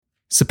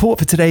Support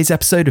for today's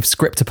episode of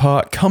Script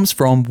Apart comes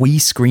from We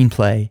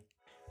Screenplay.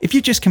 If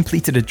you've just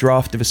completed a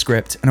draft of a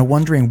script and are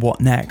wondering what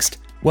next,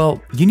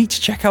 well, you need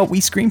to check out We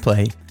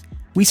Screenplay.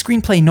 We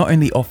Screenplay not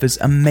only offers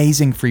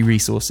amazing free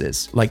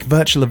resources, like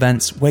virtual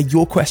events where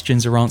your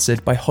questions are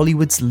answered by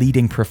Hollywood's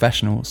leading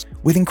professionals,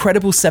 with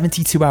incredible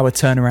 72-hour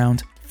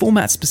turnaround,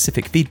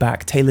 format-specific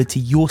feedback tailored to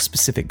your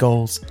specific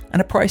goals,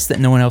 and a price that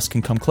no one else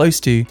can come close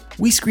to,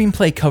 We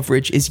Screenplay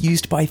coverage is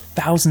used by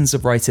thousands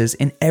of writers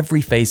in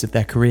every phase of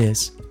their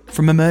careers,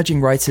 from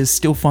emerging writers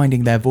still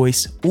finding their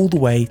voice all the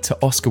way to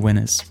Oscar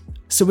winners.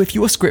 So if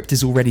your script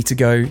is all ready to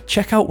go,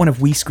 check out one of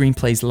We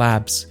Screenplay's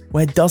labs,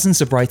 where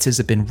dozens of writers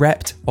have been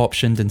repped,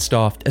 optioned and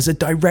staffed as a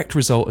direct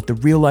result of the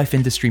real-life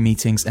industry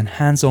meetings and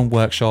hands-on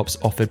workshops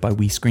offered by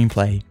We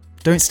Screenplay.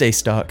 Don't stay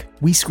stuck.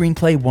 We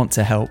Screenplay want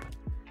to help.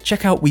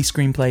 Check out We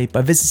Screenplay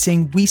by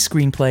visiting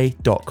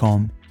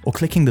wescreenplay.com or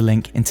clicking the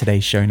link in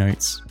today's show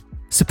notes.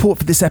 Support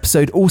for this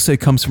episode also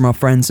comes from our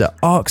friends at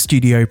Arc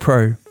Studio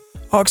Pro.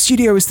 Arc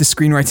Studio is the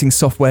screenwriting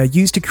software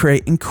used to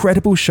create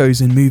incredible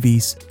shows and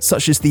movies,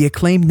 such as the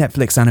acclaimed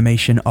Netflix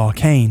animation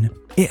Arcane.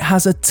 It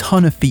has a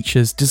ton of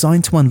features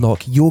designed to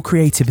unlock your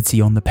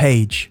creativity on the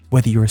page,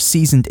 whether you're a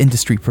seasoned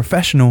industry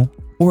professional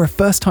or a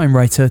first-time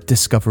writer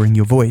discovering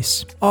your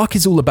voice. Arc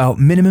is all about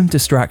minimum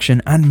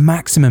distraction and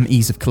maximum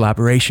ease of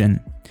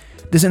collaboration.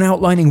 There's an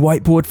outlining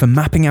whiteboard for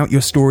mapping out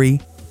your story,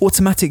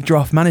 automatic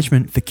draft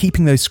management for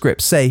keeping those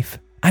scripts safe,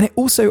 and it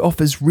also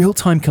offers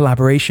real-time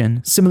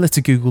collaboration similar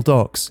to Google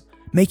Docs,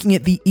 making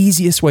it the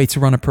easiest way to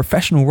run a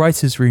professional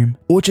writer's room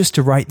or just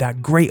to write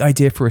that great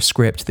idea for a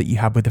script that you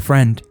had with a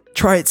friend.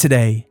 Try it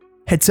today.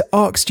 Head to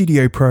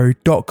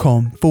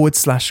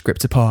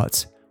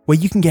arcstudiopro.com/scriptapart, where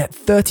you can get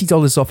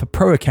 $30 off a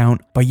pro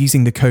account by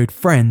using the code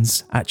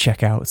FRIENDS at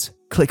checkout.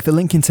 Click the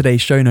link in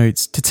today's show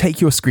notes to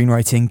take your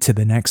screenwriting to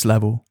the next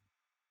level.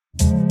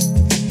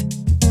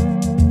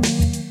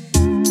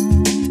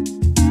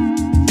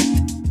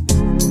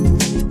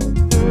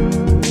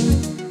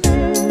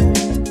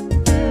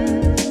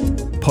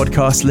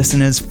 Podcast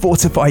listeners,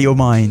 fortify your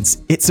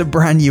minds. It's a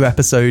brand new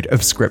episode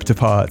of Script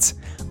Apart.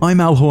 I'm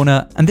Al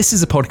Horner, and this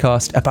is a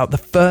podcast about the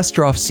first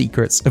draft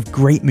secrets of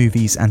great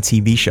movies and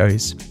TV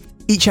shows.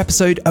 Each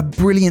episode, a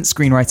brilliant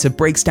screenwriter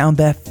breaks down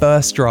their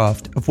first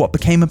draft of what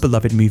became a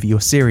beloved movie or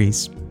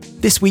series.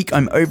 This week,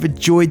 I'm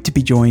overjoyed to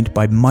be joined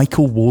by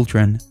Michael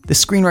Waldron, the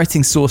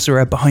screenwriting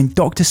sorcerer behind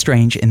Doctor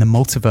Strange in the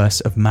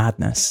Multiverse of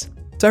Madness.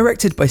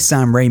 Directed by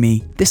Sam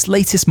Raimi, this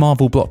latest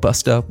Marvel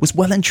blockbuster was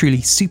well and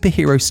truly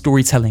superhero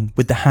storytelling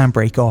with the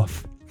handbrake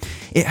off.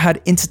 It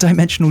had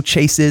interdimensional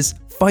chases,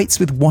 fights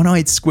with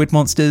one-eyed squid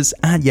monsters,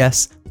 and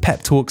yes,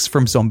 pep talks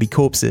from zombie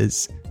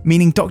corpses,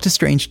 meaning Doctor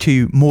Strange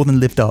 2 more than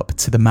lived up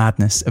to the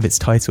madness of its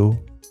title.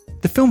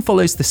 The film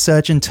follows the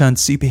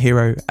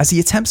surgeon-turned-superhero as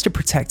he attempts to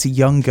protect a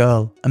young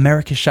girl,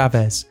 America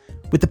Chavez,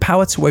 with the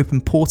power to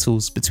open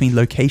portals between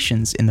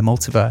locations in the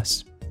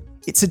multiverse.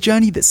 It's a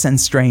journey that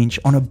sends Strange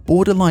on a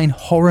borderline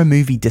horror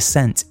movie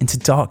descent into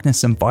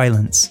darkness and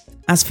violence,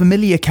 as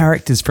familiar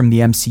characters from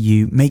the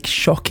MCU make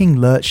shocking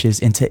lurches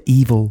into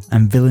evil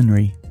and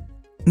villainy.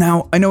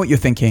 Now, I know what you're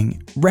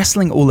thinking.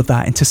 Wrestling all of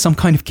that into some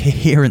kind of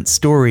coherent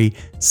story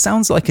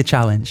sounds like a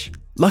challenge.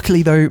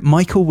 Luckily though,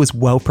 Michael was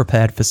well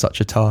prepared for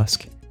such a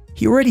task.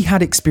 He already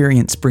had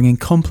experience bringing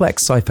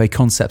complex sci-fi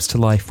concepts to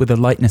life with a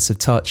lightness of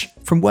touch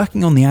from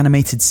working on the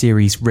animated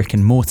series Rick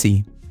and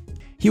Morty.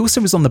 He also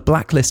was on the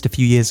blacklist a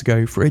few years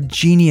ago for a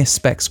genius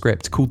spec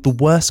script called The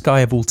Worst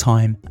Guy of All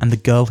Time and the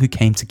Girl Who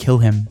Came to Kill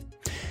Him.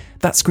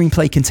 That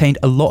screenplay contained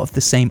a lot of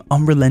the same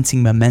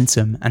unrelenting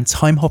momentum and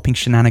time-hopping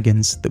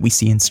shenanigans that we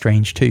see in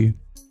Strange 2.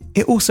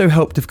 It also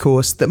helped, of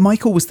course, that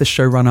Michael was the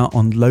showrunner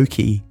on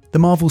Loki, the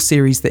Marvel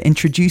series that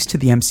introduced to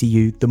the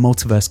MCU the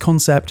multiverse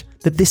concept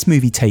that this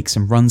movie takes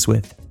and runs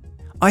with.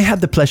 I had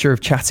the pleasure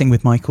of chatting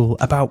with Michael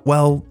about,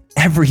 well,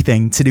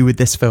 everything to do with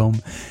this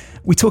film.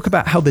 We talk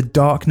about how the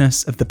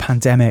darkness of the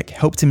pandemic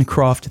helped him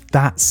craft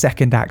that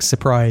second act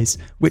surprise,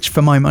 which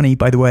for my money,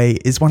 by the way,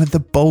 is one of the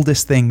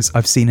boldest things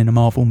I've seen in a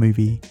Marvel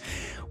movie.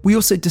 We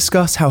also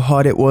discuss how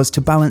hard it was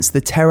to balance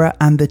the terror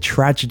and the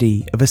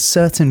tragedy of a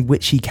certain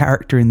witchy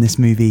character in this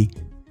movie,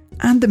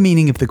 and the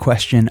meaning of the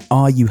question,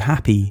 are you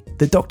happy,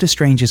 that Doctor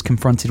Strange is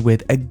confronted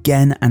with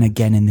again and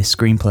again in this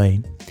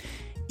screenplay.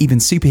 Even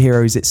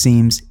superheroes, it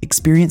seems,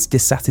 experience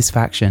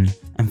dissatisfaction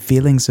and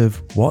feelings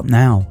of, what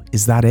now,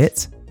 is that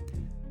it?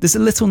 There's a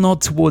little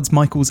nod towards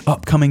Michael's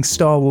upcoming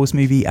Star Wars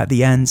movie at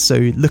the end, so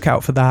look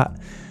out for that.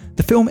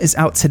 The film is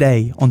out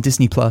today on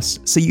Disney+,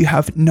 so you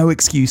have no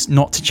excuse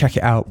not to check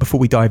it out before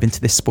we dive into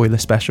this spoiler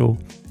special.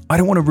 I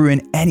don't want to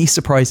ruin any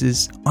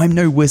surprises. I'm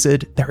no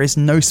wizard. There is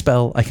no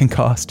spell I can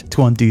cast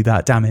to undo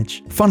that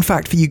damage. Fun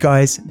fact for you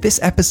guys,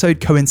 this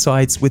episode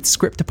coincides with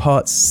Script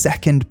Apart's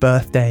second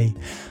birthday.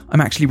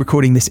 I'm actually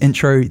recording this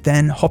intro,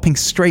 then hopping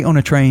straight on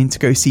a train to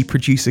go see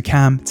producer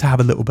Cam to have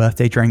a little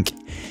birthday drink.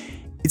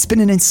 It's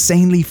been an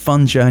insanely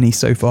fun journey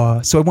so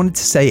far, so I wanted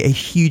to say a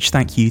huge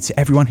thank you to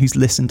everyone who's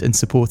listened and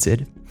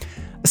supported.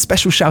 A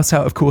special shout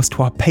out, of course,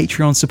 to our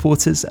Patreon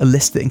supporters, a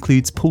list that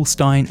includes Paul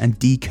Stein and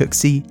Dee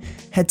Cooksey.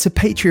 Head to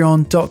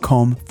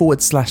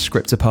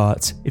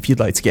patreon.com/scriptapart if you'd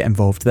like to get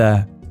involved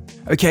there.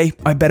 Okay,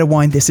 I better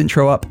wind this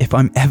intro up if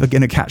I'm ever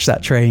going to catch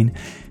that train.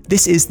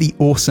 This is the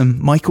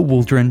awesome Michael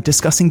Waldron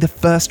discussing the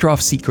first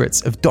draft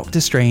secrets of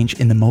Doctor Strange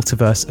in the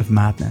Multiverse of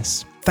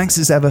Madness. Thanks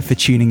as ever for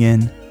tuning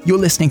in. You're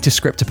listening to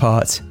Script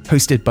Apart,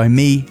 hosted by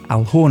me,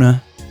 Al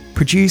Horner,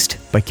 produced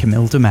by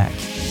Camille Demek.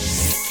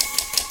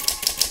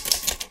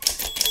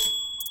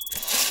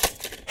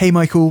 Hey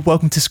Michael,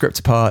 welcome to Script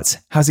Apart.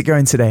 How's it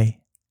going today?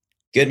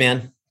 Good,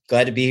 man.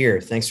 Glad to be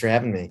here. Thanks for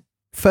having me.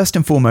 First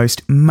and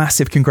foremost,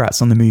 massive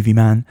congrats on the movie,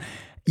 man.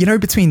 You know,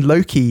 between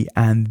Loki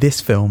and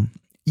this film,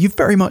 you've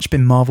very much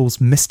been Marvel's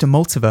Mr.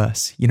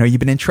 Multiverse. You know, you've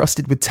been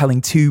entrusted with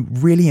telling two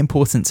really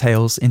important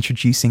tales,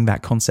 introducing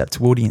that concept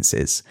to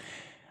audiences.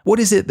 What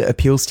is it that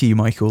appeals to you,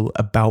 Michael,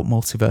 about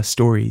multiverse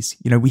stories?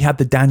 You know, we had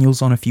the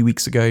Daniels on a few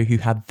weeks ago who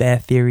had their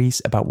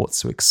theories about what's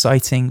so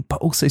exciting, but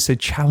also so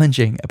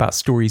challenging about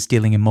stories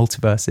dealing in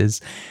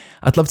multiverses.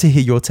 I'd love to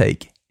hear your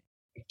take.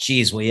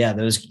 Geez, well, yeah,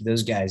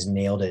 those guys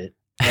nailed it.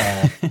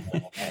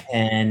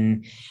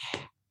 And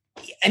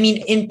I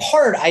mean, in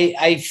part,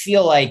 I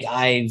feel like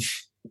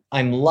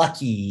I'm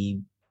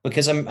lucky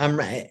because I'm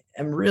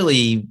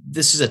really,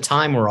 this is a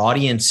time where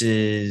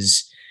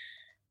audiences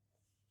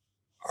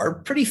are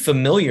pretty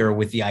familiar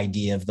with the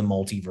idea of the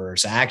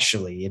multiverse.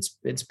 Actually,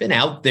 it's been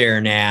out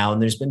there now,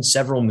 and there's been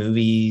several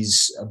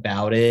movies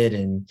about it.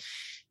 And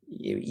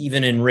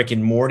even in Rick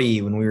and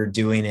Morty, when we were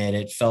doing it,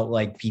 it felt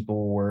like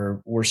people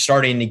were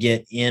starting to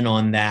get in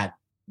on that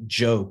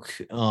joke,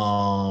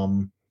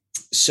 so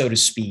to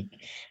speak.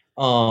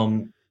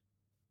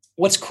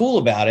 What's cool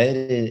about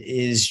it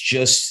is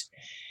just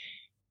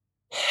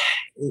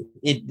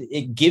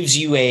it gives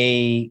you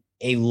a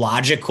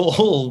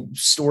logical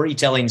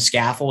storytelling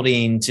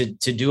scaffolding to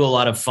do a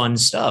lot of fun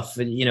stuff,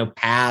 you know,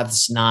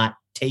 paths not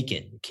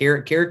taken,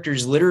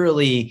 characters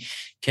literally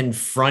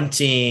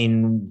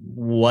confronting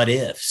what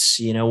ifs,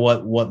 you know,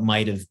 what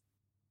might have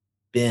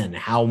been,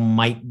 how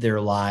might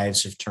their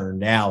lives have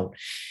turned out.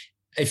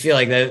 I feel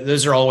like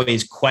those are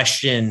always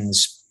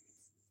questions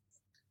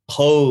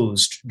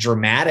posed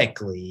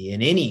dramatically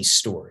in any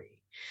story.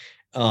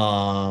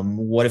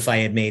 What if I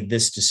had made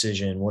this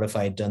decision? What if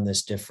I had done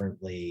this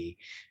differently?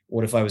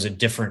 What if I was a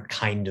different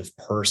kind of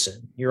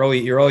person?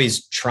 You're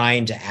always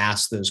trying to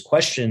ask those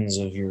questions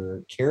of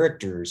your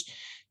characters.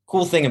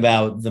 Cool thing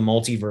about the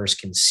multiverse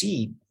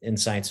conceit in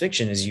science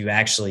fiction is you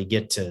actually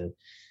get to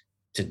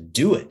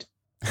do it.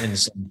 In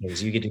some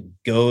cases, you get to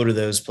go to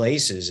those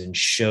places and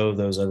show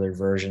those other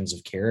versions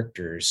of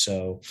characters.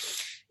 So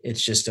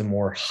it's just a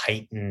more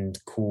heightened,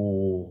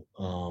 cool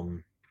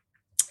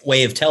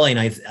way of telling.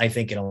 I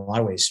think in a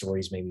lot of ways,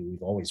 stories maybe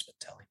we've always been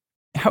telling.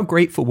 How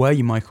grateful were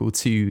you, Michael,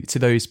 to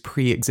those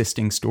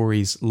pre-existing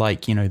stories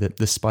like, you know,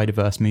 the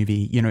Spider-Verse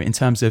movie, you know, in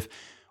terms of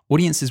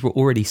audiences were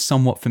already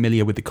somewhat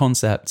familiar with the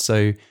concept.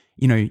 So,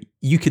 you know,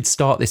 you could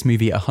start this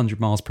movie at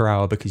 100 miles per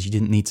hour because you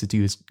didn't need to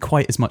do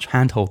quite as much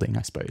hand-holding,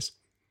 I suppose.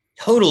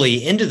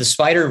 Totally. Into the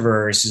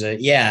Spider-Verse,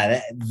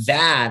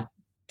 that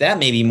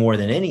maybe more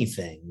than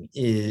anything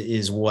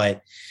is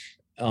what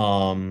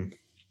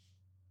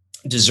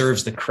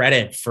deserves the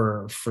credit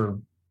for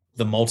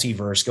the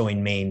multiverse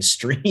going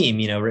mainstream.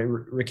 You know,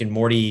 Rick and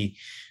Morty,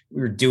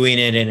 we were doing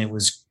it, and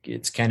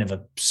it's kind of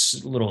a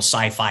little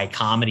sci-fi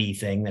comedy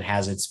thing that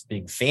has its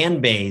big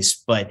fan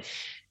base. But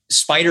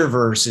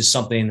Spider-Verse is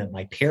something that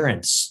my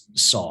parents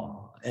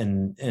saw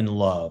and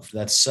loved.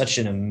 That's such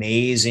an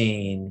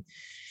amazing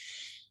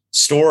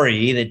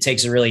story that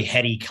takes a really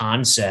heady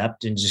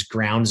concept and just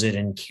grounds it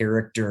in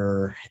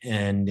character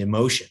and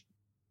emotion.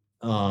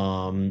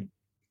 And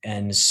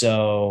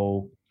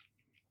so,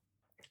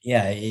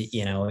 yeah,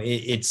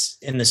 it's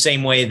in the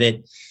same way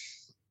that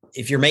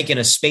if you're making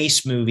a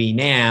space movie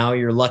now,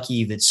 you're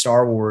lucky that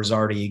Star Wars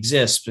already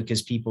exists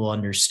because people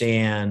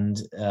understand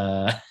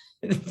that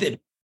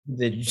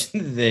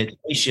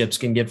spaceships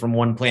can get from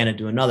one planet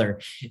to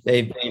another.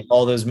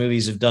 All those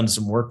movies have done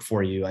some work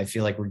for you. I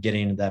feel like we're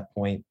getting to that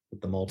point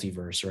with the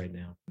multiverse right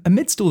now.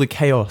 Amidst all the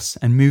chaos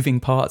and moving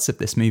parts of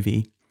this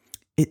movie,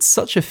 it's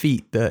such a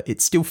feat that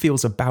it still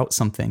feels about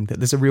something, that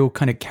there's a real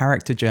kind of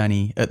character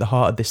journey at the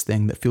heart of this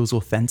thing that feels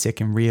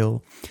authentic and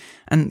real.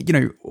 And, you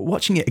know,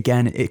 watching it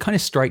again, it kind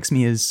of strikes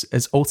me as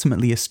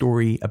ultimately a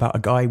story about a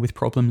guy with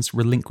problems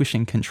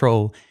relinquishing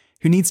control,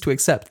 who needs to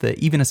accept that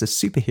even as a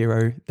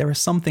superhero, there are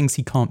some things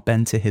he can't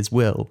bend to his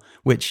will,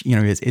 which, you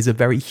know, is a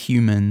very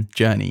human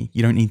journey.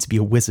 You don't need to be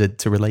a wizard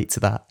to relate to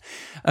that.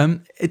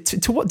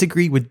 To what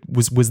degree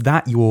was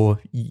that your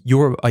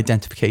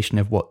identification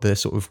of what the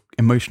sort of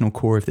emotional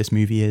core of this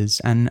movie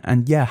is?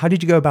 And yeah, how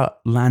did you go about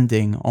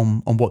landing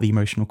on what the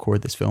emotional core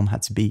of this film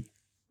had to be?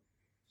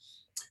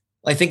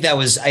 I think that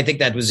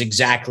was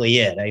exactly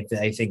it.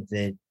 I think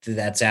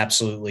that's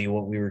absolutely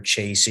what we were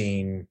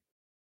chasing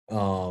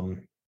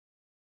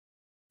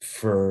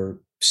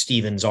for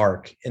Stephen's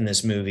arc in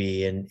this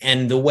movie,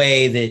 and the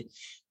way that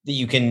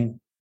you can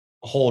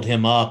hold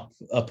him up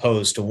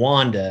opposed to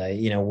Wanda.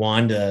 You know,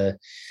 Wanda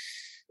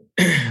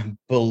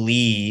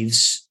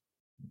believes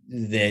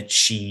that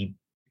she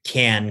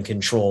can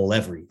control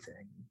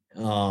everything.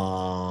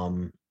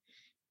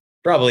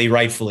 Probably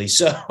rightfully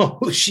so.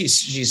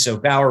 she's so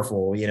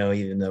powerful,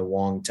 even though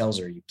Wong tells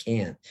her you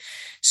can't.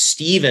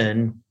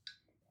 Steven,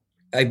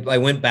 I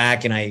went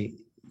back and I,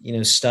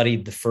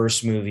 studied the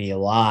first movie a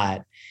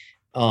lot.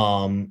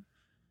 And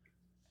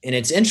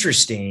it's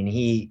interesting.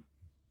 He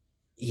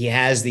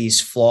has these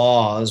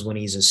flaws when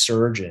he's a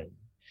surgeon,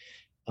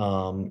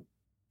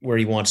 where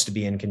he wants to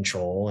be in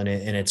control, and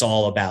it's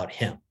all about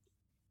him.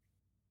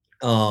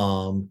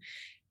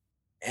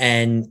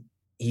 And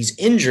he's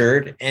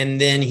injured, and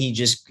then he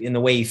just, in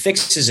the way he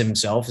fixes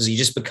himself, is he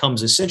just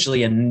becomes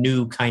essentially a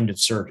new kind of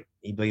surgeon.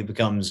 He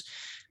becomes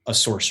a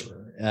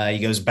sorcerer. He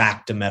goes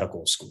back to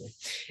medical school.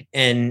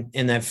 And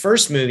in that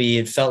first movie,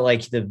 it felt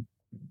like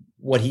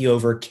what he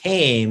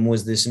overcame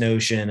was this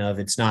notion of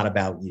it's not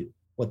about you,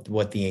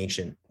 what the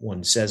Ancient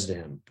One says to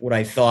him. What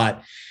I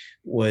thought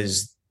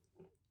was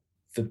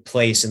the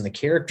place in the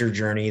character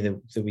journey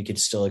that we could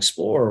still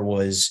explore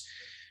was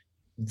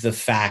the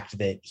fact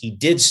that he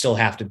did still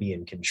have to be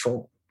in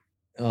control.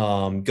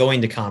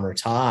 Going to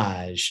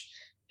Kamar-Taj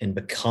and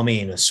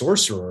becoming a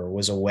sorcerer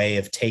was a way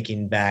of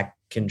taking back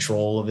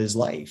control of his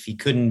life. He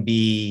couldn't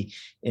be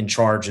in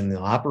charge in the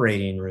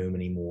operating room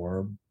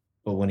anymore,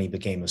 but when he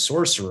became a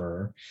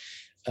sorcerer,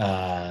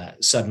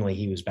 suddenly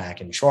he was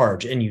back in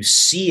charge. And you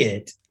see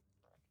it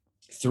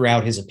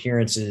throughout his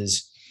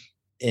appearances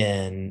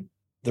in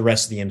the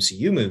rest of the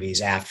MCU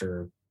movies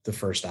after the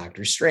first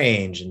Doctor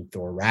Strange and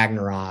Thor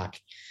Ragnarok.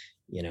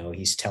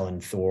 He's telling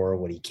Thor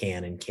what he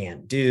can and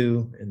can't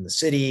do in the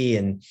city.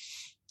 And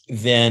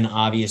then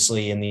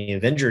obviously in the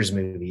Avengers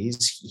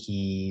movies,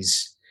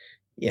 he's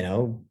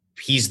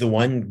the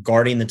one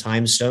guarding the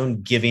time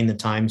stone, giving the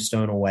time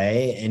stone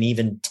away, and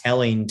even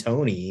telling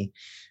Tony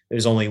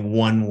there's only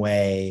one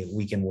way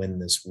we can win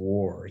this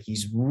war.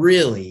 He's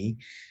really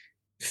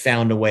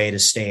found a way to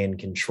stay in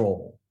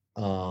control.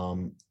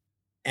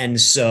 And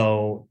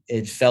so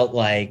it felt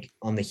like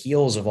on the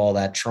heels of all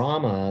that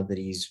trauma that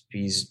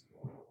he's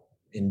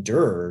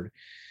endured,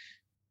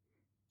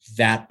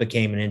 that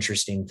became an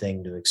interesting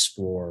thing to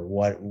explore.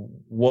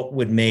 What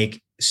would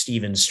make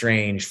Stephen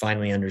Strange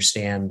finally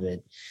understand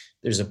that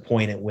there's a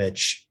point at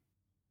which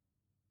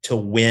to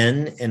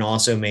win and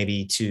also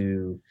maybe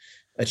to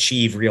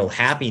achieve real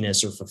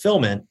happiness or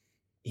fulfillment,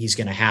 he's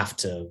going to have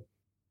to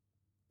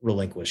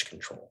relinquish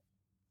control.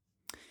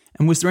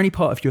 And was there any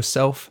part of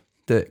yourself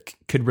that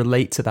could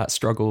relate to that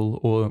struggle,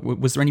 or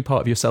was there any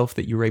part of yourself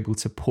that you were able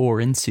to pour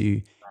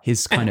into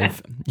his kind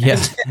of,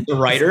 the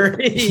writer?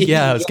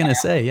 I was going to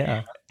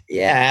say,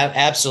 Yeah,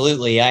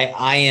 absolutely.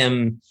 I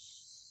am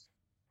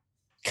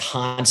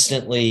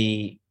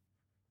constantly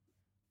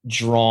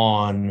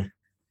drawn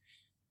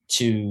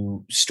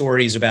to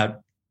stories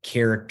about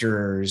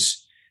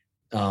characters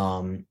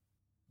who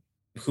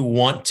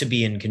want to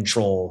be in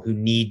control, who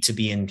need to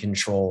be in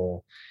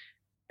control,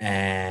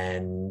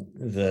 and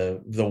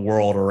the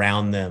world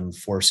around them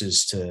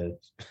forces to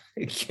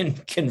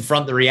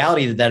confront the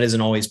reality that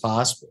isn't always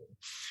possible.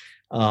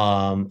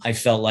 I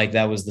felt like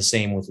that was the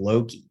same with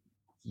Loki.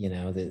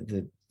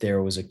 That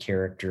there was a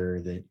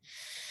character that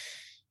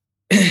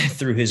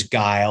through his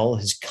guile,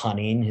 his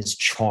cunning, his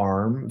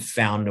charm,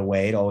 found a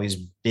way to always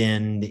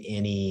bend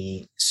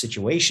any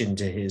situation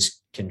to his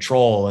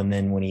control. And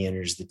then when he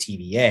enters the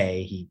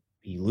TVA, he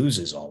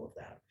loses all of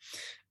that.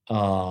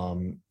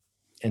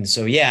 And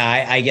so,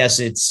 I guess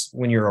it's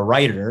when you're a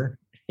writer,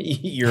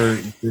 you're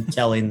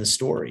telling the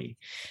story.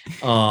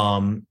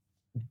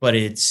 But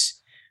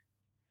it's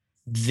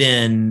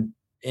then,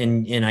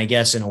 and I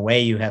guess in a way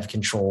you have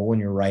control when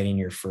you're writing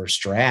your first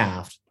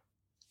draft,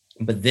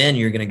 but then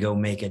you're going to go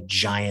make a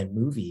giant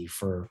movie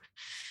for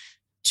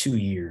 2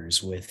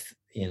 years with,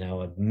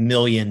 a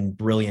million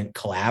brilliant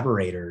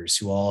collaborators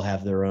who all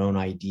have their own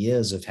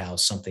ideas of how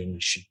something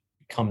should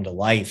come to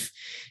life.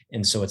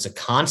 And so it's a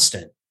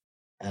constant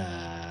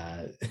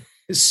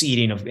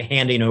seeding of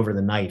handing over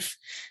the knife,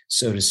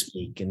 so to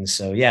speak. And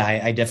so,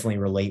 I definitely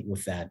relate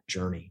with that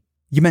journey.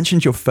 You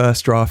mentioned your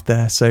first draft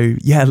there. So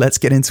let's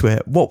get into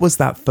it. What was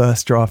that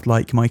first draft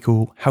like,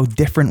 Michael? How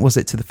different was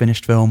it to the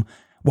finished film?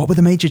 What were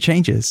the major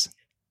changes?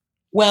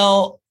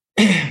 Well,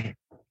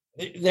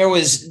 there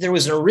was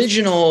an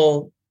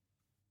original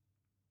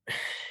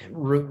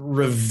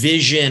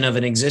revision of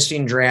an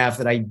existing draft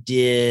that I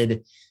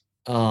did.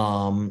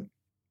 And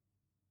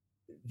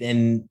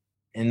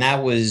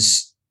that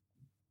was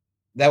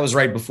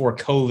right before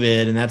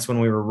COVID. And that's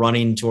when we were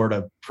running toward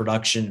an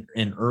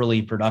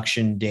early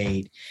production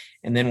date.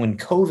 And then when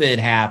COVID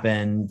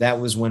happened, that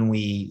was when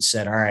we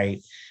said, all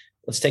right,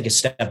 let's take a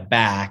step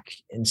back.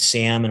 And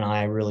Sam and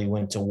I really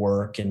went to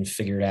work and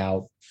figured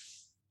out,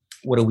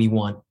 what do we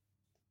want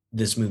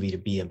this movie to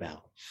be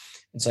about?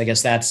 And so I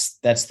guess that's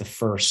the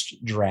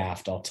first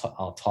draft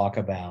I'll talk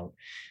about.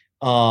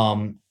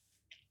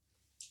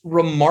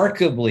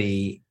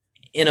 Remarkably,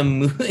 in a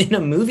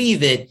movie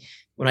that,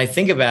 when I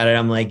think about it,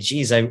 I'm like,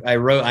 geez,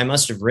 I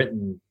must have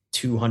written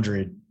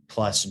 200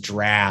 plus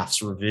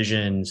drafts,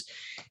 revisions,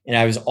 and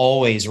I was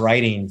always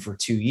writing for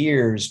 2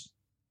 years.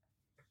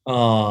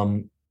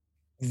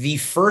 The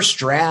first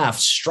draft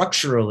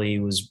structurally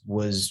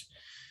was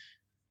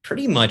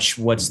pretty much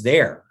what's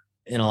there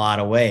in a lot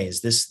of ways.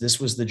 This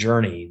was the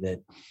journey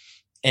that,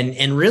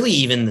 and really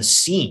even the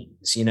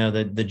scenes,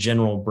 the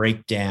general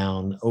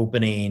breakdown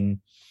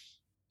opening,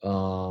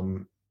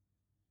 on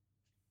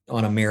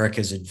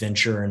America's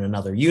adventure in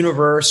another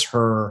universe,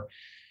 her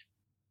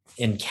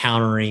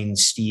encountering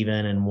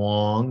Steven and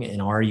Wong in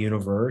our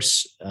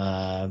universe,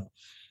 the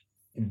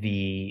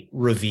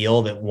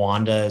reveal that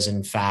Wanda is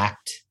in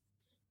fact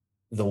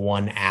the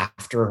one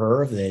after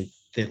her,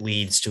 that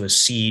leads to a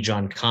siege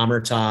on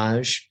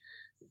Kamar-Taj,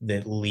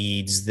 that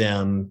leads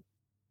them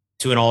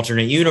to an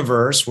alternate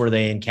universe where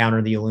they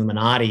encounter the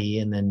Illuminati,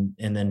 and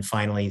then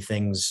finally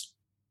things,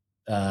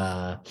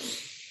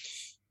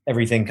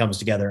 everything comes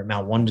together at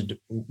Mount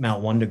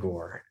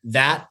Wundagore.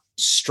 That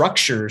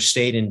structure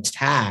stayed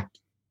intact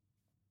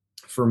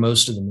for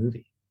most of the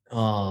movie,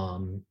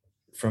 from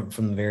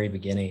the very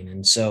beginning.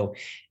 And so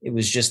it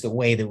was just the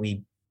way that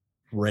we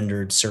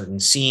rendered certain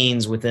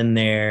scenes within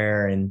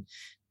there. And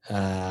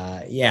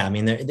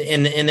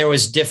there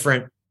was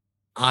different,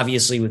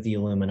 obviously with the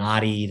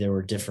Illuminati, there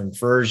were different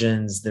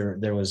versions.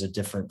 There was a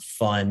different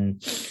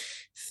fun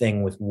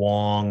thing with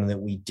Wong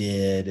that we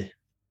did.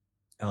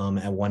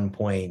 At one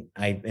point,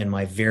 in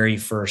my very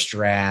first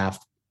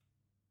draft,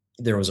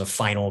 there was a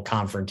final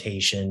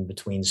confrontation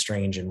between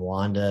Strange and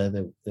Wanda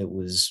that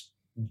was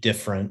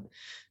different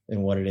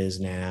than what it is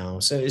now.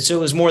 So it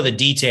was more the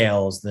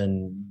details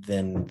than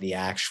the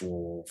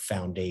actual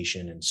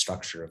foundation and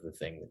structure of the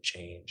thing that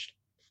changed.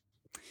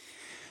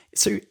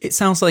 So it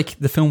sounds like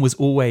the film was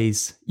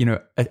always,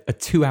 a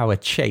 2-hour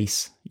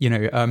chase.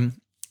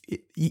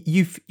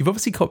 You've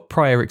obviously got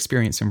prior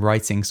experience in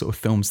writing sort of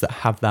films that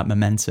have that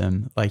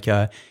momentum, like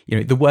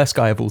The Worst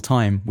Guy of All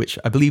Time, which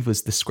I believe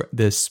was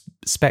the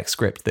spec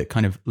script that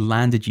kind of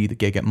landed you the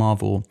gig at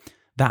Marvel.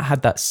 That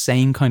had that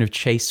same kind of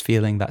chase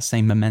feeling, that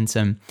same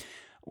momentum.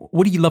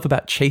 What do you love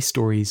about chase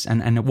stories,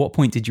 and at what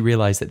point did you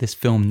realize that this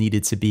film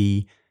needed to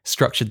be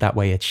structured that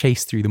way, a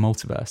chase through the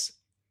multiverse?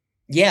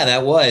 Yeah,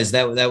 that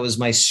was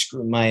my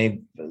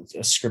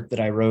script that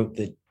I wrote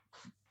that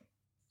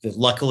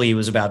luckily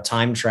was about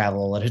time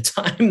travel at a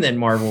time that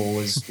Marvel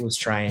was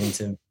trying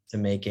to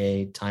make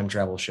a time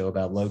travel show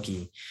about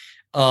Loki.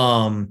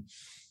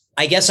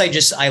 I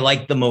guess I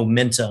like the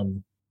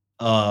momentum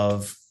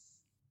of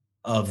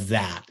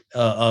that,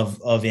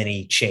 of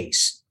any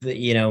chase.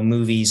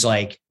 Movies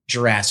like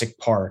Jurassic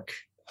Park,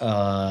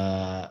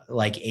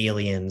 like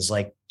Aliens,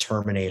 like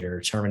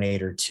Terminator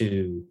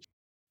 2,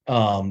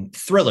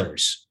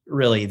 thrillers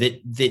really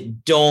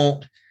that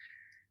don't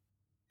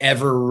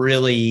ever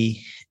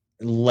really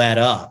let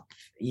up,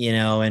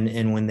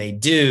 and when they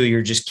do,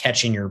 you're just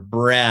catching your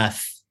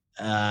breath,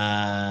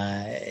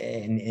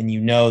 and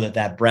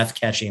that breath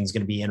catching is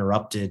going to be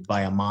interrupted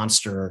by a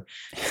monster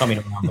coming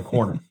around the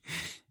corner.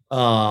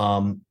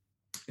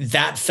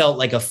 That felt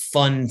like a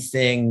fun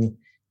thing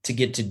to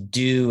get to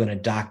do in a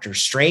Doctor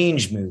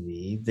Strange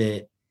movie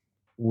that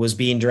was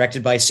being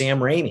directed by Sam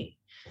Raimi,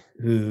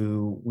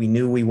 who we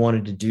knew we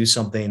wanted to do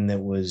something that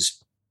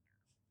was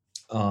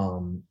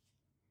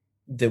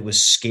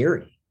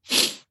scary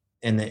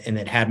and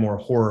that had more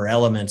horror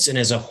elements. And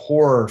as a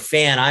horror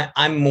fan,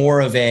 I'm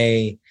more of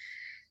a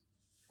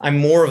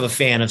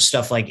fan of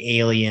stuff like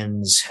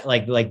Aliens,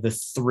 like the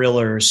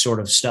thriller sort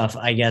of stuff,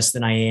 I guess,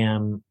 than I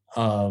am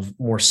of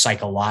more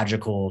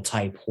psychological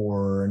type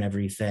horror and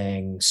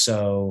everything.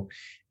 So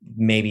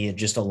maybe it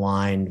just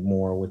aligned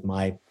more with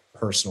my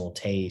personal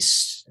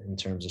taste in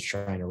terms of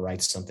trying to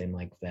write something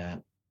like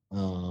that.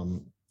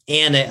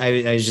 And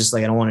I was just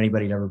like, I don't want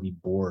anybody to ever be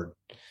bored.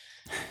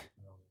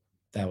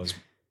 That was,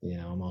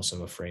 I'm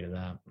also afraid of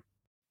that.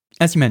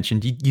 As you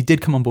mentioned, you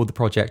did come on board the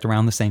project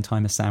around the same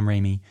time as Sam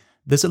Raimi.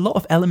 There's a lot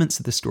of elements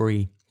of the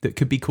story that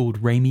could be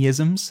called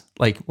Raimi-isms.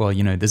 Like,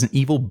 there's an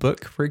evil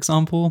book, for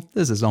example.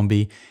 There's a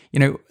zombie.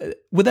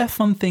 Were these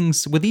fun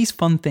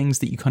things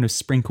that you kind of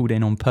sprinkled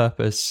in on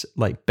purpose,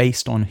 like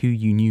based on who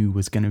you knew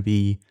was going to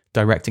be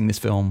directing this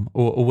film,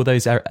 or were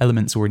those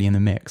elements already in the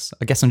mix?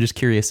 I guess I'm just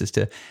curious as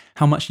to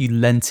how much you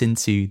lent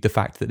into the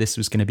fact that this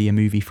was going to be a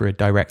movie for a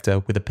director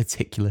with a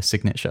particular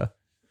signature.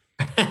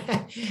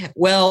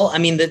 Well, I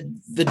mean,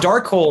 the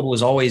Darkhold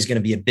was always going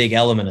to be a big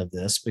element of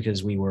this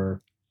because we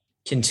were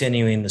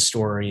continuing the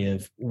story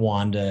of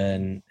Wanda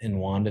and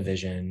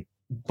WandaVision,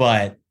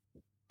 but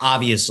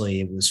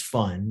obviously it was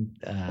fun.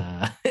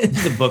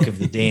 The Book of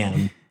the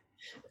Damned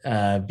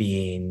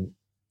being,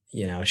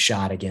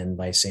 shot again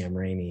by Sam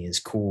Raimi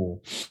is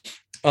cool.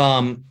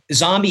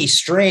 Zombie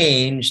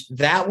Strange,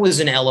 that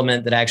was an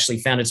element that actually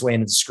found its way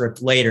into the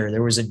script later.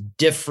 There was a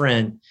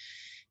different,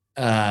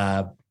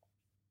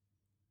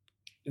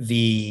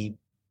 the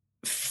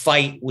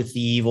fight with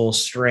the evil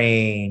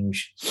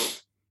Strange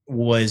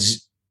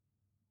was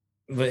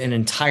an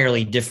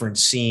entirely different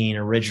scene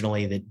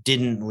originally that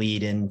didn't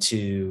lead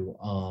into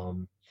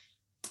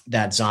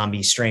that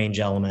Zombie Strange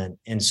element.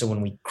 And so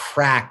when we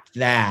cracked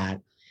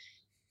that,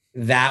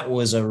 that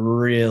was a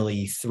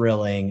really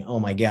thrilling, oh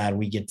my God,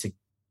 we get to,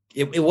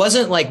 it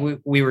wasn't like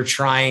we were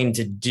trying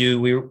to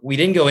do, we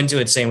didn't go into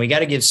it saying we got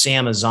to give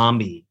Sam a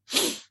zombie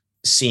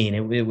scene.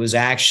 It was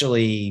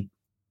actually,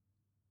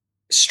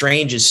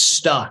 Strange is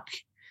stuck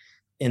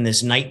in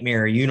this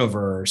nightmare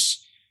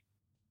universe.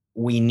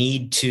 We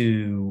need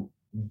to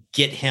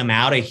get him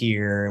out of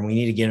here and we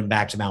need to get him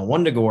back to Mount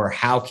Wundagore.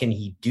 How can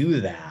he do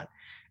that?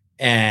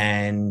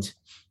 And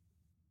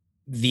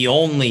the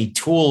only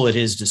tool at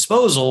his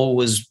disposal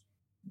was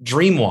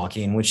dream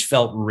walking, which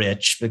felt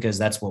rich because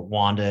that's what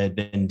Wanda had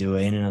been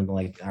doing. And I'm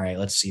like, all right,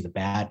 let's see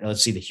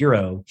the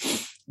hero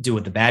do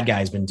what the bad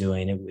guy's been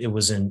doing. It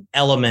was an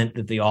element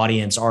that the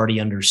audience already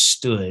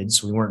understood.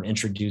 So we weren't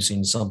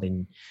introducing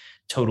something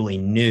totally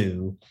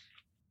new.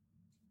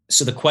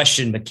 So the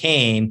question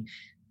became,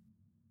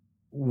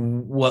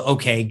 well,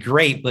 okay,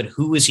 great, but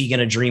who is he going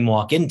to dream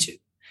walk into?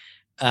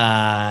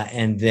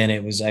 And then I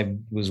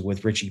was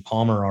with Richie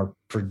Palmer, our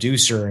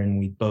producer, and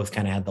we both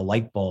kind of had the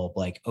light bulb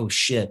like, oh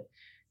shit,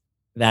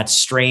 that's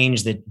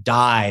Strange that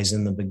dies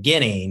in the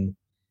beginning.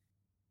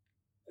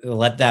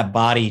 Let that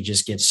body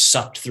just get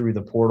sucked through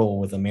the portal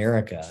with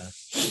America.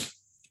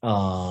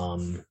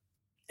 And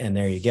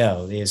there you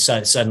go.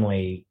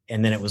 Suddenly,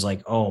 and then it was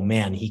like, oh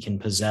man, he can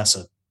possess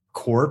a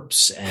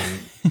corpse.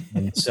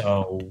 And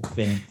so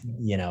then,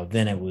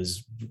 then it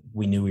was,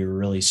 we knew we were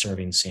really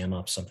serving Sam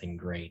up something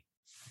great.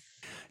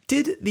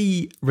 Did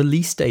the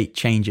release date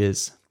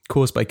changes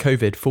caused by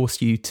COVID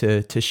force you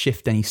to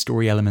shift any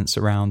story elements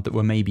around that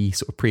were maybe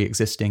sort of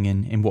pre-existing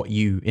in what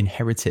you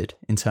inherited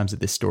in terms of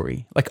this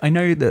story? Like, I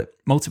know that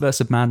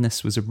Multiverse of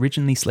Madness was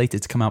originally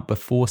slated to come out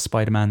before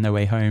Spider-Man No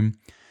Way Home.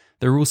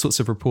 There are all sorts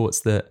of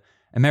reports that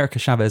America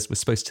Chavez was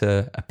supposed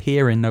to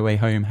appear in No Way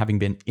Home, having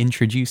been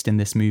introduced in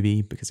this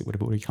movie because it would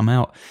have already come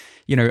out.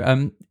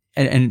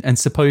 And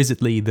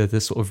supposedly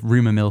the sort of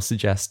rumor mill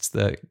suggests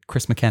that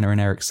Chris McKenna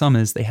and Eric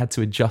Summers, they had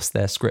to adjust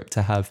their script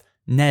to have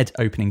Ned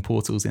opening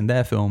portals in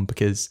their film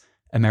because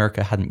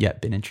America hadn't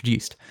yet been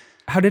introduced.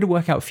 How did it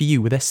work out for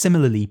you? Were there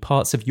similarly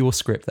parts of your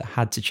script that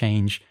had to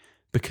change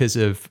because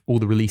of all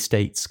the release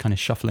dates kind of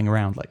shuffling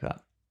around like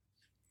that?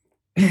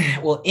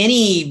 Well,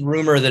 any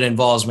rumor that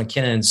involves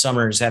McKenna and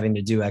Summers having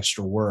to do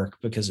extra work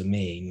because of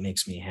me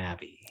makes me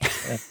happy.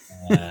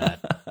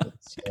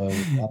 So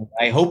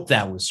I hope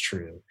that was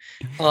true.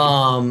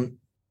 I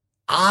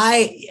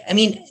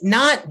mean,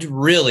 not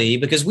really,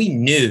 because we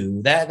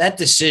knew that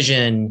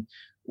decision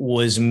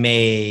was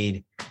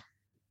made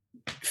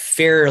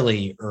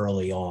fairly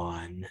early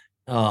on.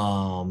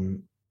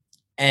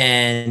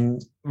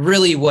 And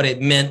really what it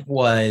meant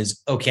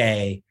was,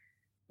 okay,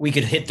 we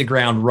could hit the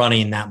ground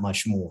running that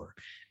much more.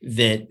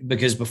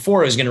 Because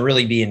before it was going to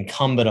really be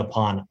incumbent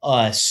upon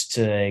us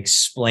to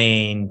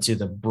explain to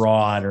the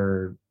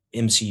broader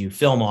MCU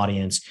film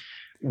audience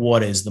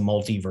what is the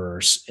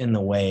multiverse in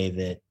the way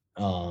that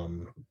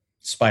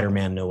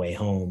Spider-Man No Way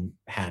Home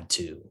had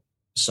to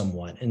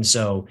somewhat. And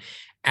so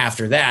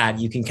after that,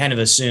 you can kind of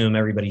assume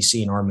everybody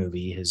seeing our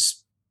movie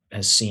has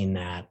seen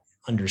that,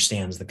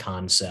 understands the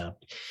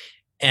concept.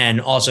 And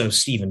also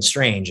Stephen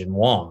Strange and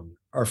Wong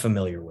are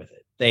familiar with it.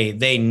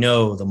 They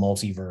know the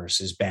multiverse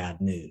is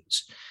bad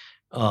news.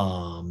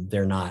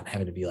 They're not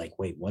having to be like,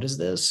 wait, what is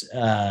this?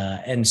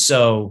 And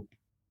so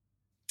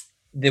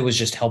it was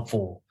just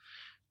helpful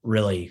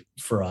really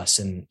for us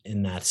in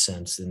that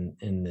sense,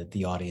 and that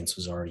the audience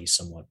was already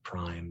somewhat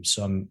primed.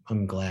 So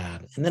I'm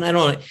glad. And then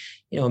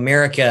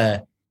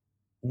America,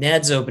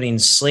 Ned's opening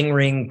sling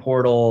ring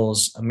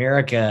portals.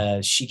 America,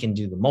 she can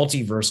do the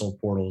multiversal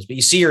portals, but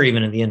you see her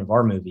even at the end of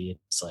our movie.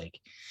 It's like,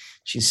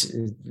 she's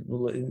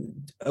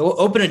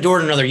open a door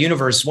to another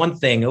universe. One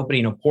thing,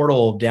 opening a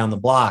portal down the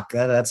block,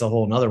 that's a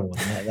whole nother one.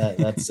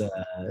 That's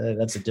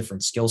a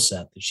different skill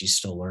set that she's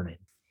still learning.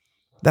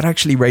 That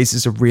actually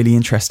raises a really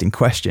interesting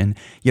question.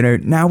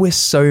 Now we're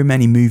so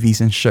many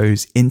movies and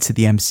shows into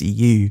the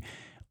MCU.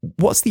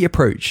 What's the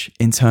approach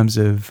in terms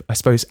of, I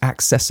suppose,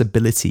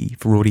 accessibility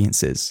for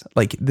audiences?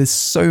 Like, there's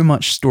so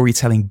much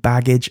storytelling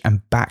baggage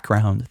and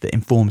background that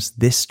informs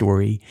this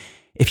story.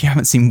 If you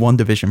haven't seen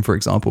WandaVision, for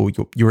example,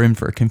 you're in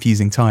for a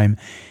confusing time.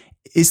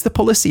 Is the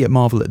policy at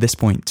Marvel at this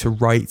point to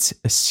write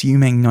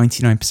assuming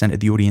 99% of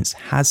the audience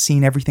has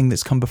seen everything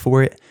that's come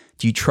before it?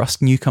 Do you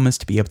trust newcomers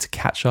to be able to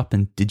catch up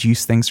and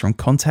deduce things from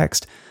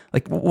context?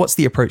 Like, what's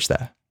the approach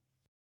there?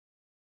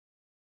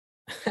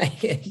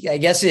 I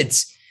guess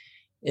it's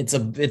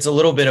a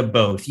little bit of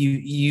both.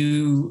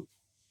 You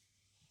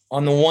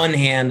on the one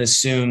hand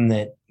assume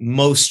that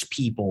most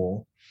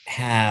people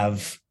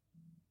have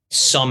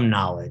some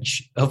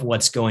knowledge of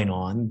what's going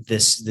on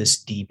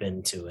this deep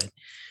into it.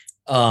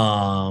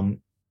 And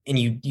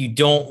you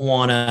don't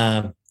want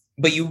to,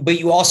 but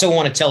you also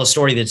want to tell a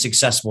story that's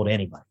accessible to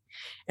anybody.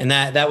 And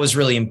that was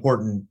really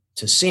important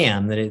to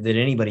Sam, that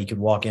anybody could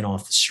walk in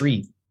off the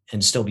street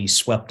and still be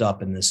swept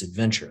up in this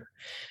adventure.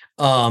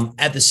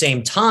 At the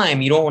same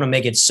time, you don't want to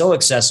make it so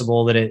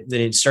accessible that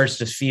it starts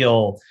to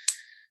feel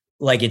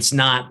like it's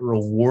not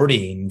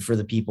rewarding for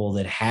the people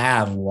that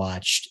have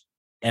watched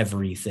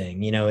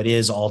everything. It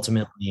is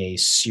ultimately a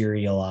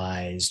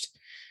serialized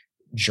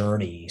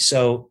journey.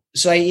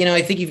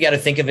 I think you've got to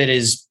think of it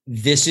as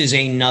this is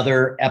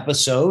another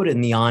episode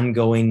in the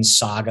ongoing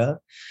saga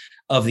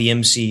of the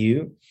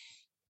MCU.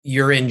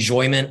 Your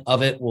enjoyment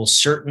of it will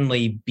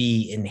certainly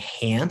be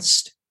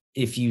enhanced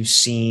if you've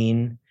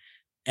seen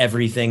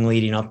everything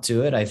leading up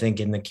to it. I think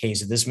in the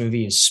case of this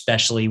movie,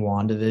 especially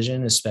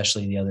WandaVision,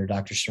 especially the other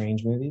Doctor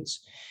Strange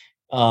movies.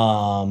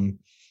 But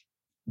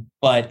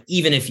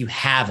even if you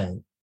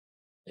haven't,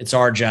 it's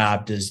our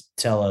job to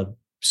tell a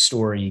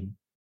story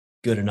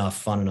good enough,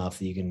 fun enough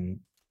that you can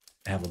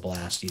have a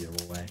blast either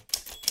way.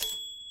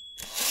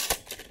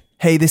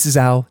 Hey, this is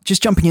Al,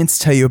 just jumping in to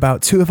tell you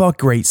about two of our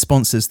great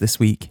sponsors this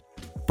week.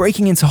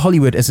 Breaking into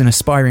Hollywood as an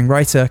aspiring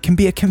writer can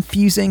be a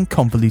confusing,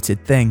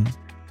 convoluted thing.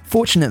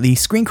 Fortunately,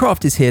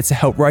 Screencraft is here to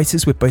help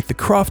writers with both the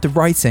craft of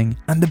writing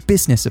and the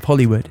business of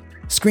Hollywood.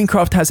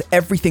 Screencraft has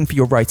everything for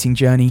your writing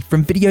journey,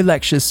 from video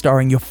lectures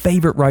starring your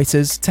favourite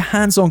writers to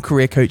hands-on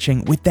career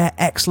coaching with their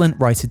excellent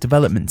writer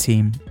development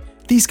team.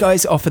 These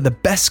guys offer the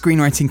best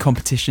screenwriting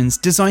competitions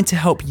designed to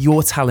help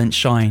your talent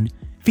shine,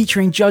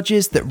 featuring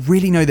judges that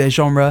really know their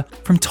genre,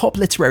 from top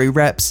literary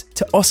reps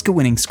to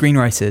Oscar-winning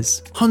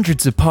screenwriters.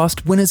 Hundreds of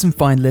past winners and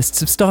finalists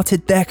have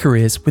started their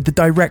careers with the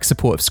direct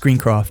support of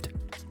Screencraft.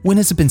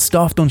 Winners have been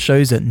staffed on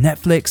shows at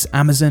Netflix,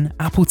 Amazon,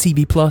 Apple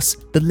TV+,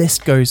 the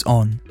list goes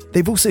on.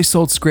 They've also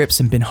sold scripts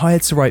and been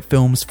hired to write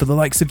films for the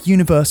likes of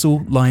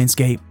Universal,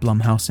 Lionsgate,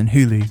 Blumhouse and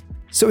Hulu.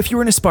 So if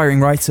you're an aspiring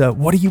writer,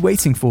 what are you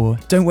waiting for?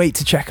 Don't wait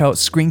to check out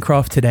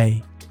Screencraft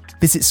today.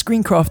 Visit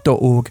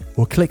screencraft.org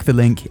or click the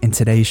link in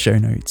today's show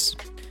notes.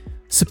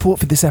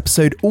 Support for this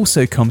episode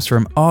also comes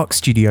from Arc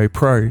Studio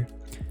Pro.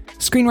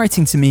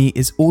 Screenwriting to me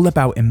is all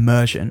about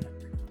immersion.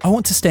 I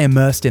want to stay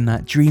immersed in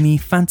that dreamy,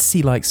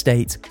 fantasy-like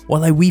state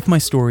while I weave my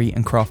story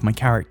and craft my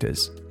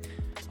characters.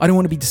 I don't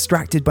want to be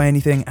distracted by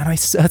anything, and I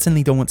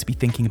certainly don't want to be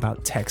thinking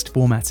about text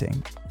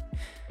formatting.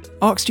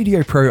 Arc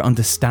Studio Pro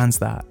understands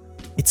that.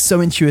 It's so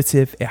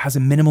intuitive, it has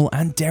a minimal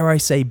and, dare I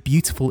say,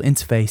 beautiful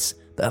interface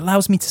that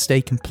allows me to stay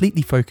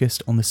completely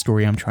focused on the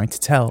story I'm trying to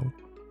tell.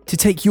 To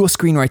take your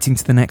screenwriting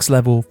to the next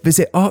level,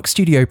 visit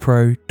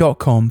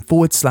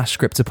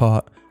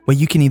arcstudiopro.com/scriptapart, where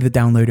you can either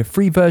download a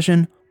free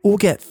version or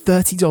get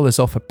 $30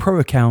 off a pro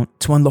account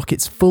to unlock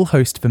its full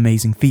host of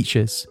amazing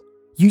features.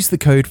 Use the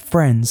code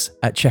FRIENDS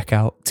at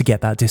checkout to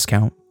get that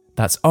discount.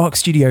 That's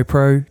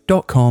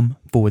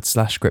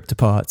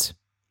arcstudiopro.com/scriptapart.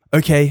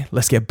 Okay,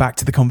 let's get back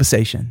to the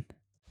conversation.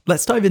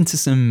 Let's dive into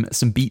some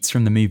beats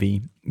from the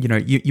movie. You know,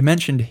 you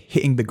mentioned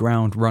hitting the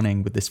ground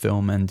running with this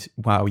film, and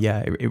wow,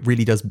 yeah, it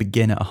really does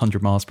begin at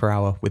 100 miles per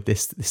hour with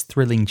this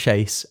thrilling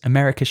chase.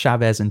 America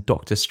Chavez and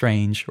Doctor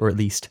Strange, or at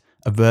least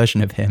a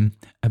version of him,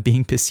 are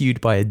being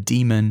pursued by a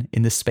demon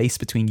in the space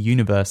between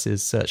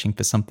universes, searching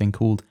for something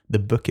called the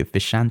Book of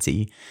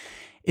Vishanti.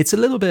 It's a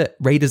little bit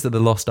Raiders of the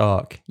Lost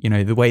Ark, you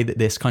know, the way that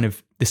this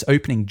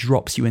opening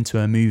drops you into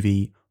a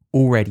movie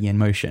already in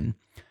motion.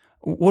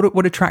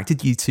 What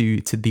attracted you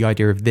to the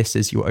idea of this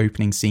as your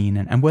opening scene,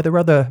 and were there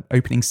other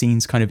opening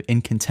scenes kind of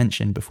in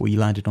contention before you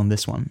landed on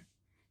this one?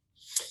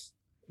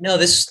 No,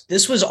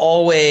 this was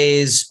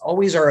always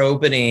our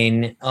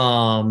opening.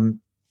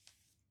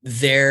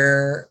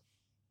 There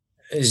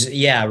is,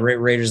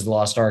 Raiders of the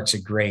Lost Ark's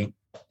a great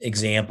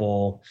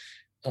example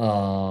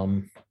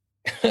of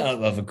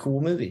a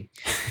cool movie.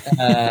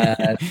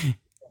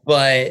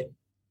 But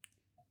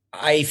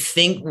I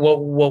think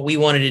what we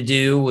wanted to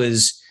do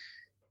was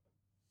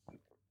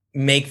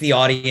make the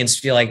audience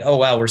feel like, oh,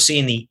 wow, we're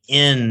seeing the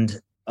end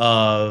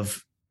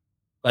of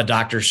a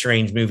Doctor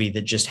Strange movie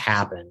that just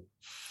happened.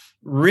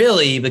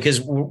 Really, because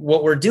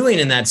what we're doing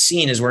in that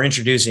scene is we're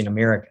introducing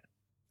America,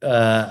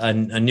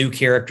 a new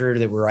character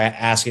that we're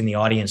asking the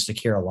audience to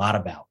care a lot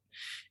about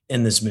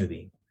in this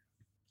movie.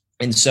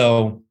 And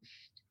so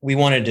we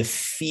wanted to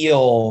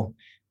feel,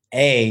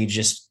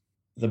 just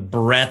the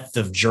breadth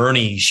of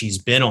journey she's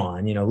been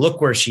on. You know,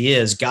 look where she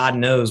is. God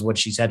knows what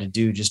she's had to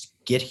do just to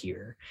get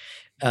here.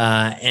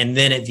 And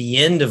then at the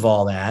end of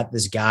all that,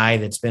 this guy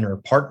that's been her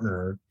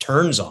partner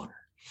turns on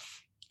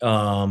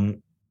her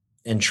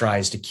and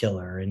tries to kill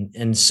her.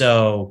 And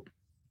so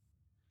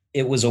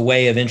it was a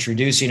way of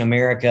introducing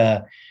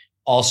America,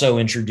 also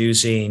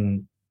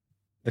introducing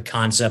the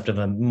concept of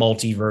a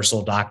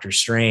multiversal Doctor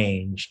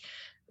Strange,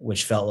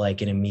 which felt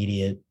like an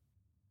immediate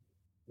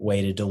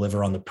way to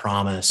deliver on the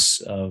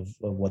promise of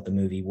what the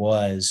movie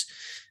was.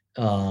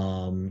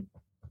 And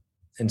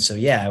so,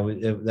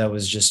 that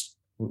was just,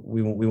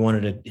 we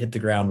wanted to hit the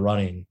ground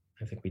running.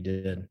 I think we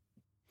did. And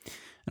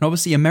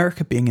obviously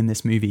America being in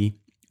this movie,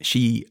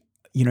 she,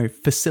 you know,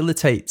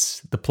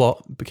 facilitates the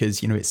plot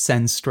because, you know, it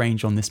sends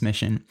Strange on this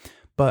mission.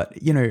 But,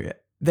 you know,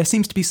 there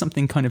seems to be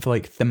something kind of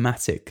like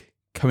thematic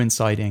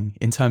coinciding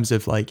in terms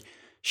of like,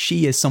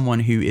 she is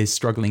someone who is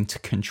struggling to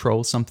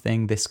control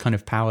something, this kind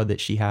of power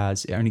that she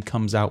has. It only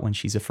comes out when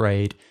she's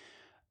afraid.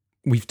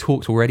 We've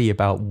talked already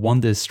about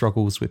Wanda's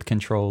struggles with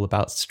control,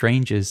 about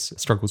Strange's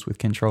struggles with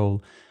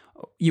control.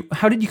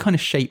 How did you kind of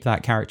shape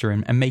that character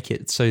and make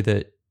it so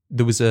that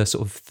there was a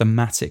sort of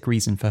thematic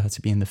reason for her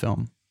to be in the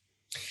film?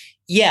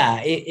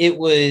 Yeah, it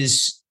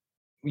was,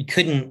 we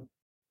couldn't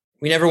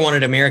we never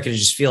wanted America to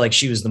just feel like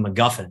she was the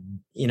MacGuffin.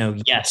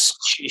 Yes,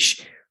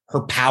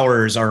 her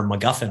powers are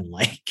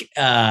MacGuffin-like,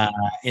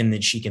 in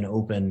that she can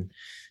open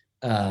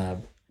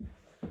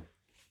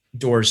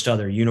doors to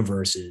other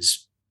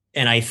universes.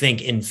 And I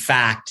think, in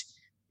fact,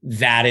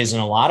 that is in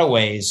a lot of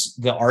ways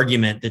the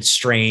argument that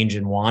Strange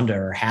and Wanda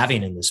are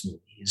having in this movie.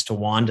 Is to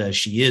Wanda,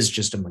 she is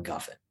just a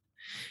MacGuffin.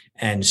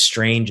 And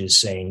Strange is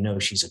saying, no,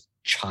 she's a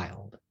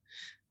child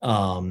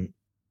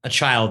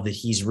that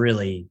he's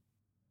really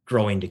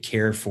growing to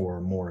care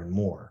for more and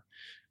more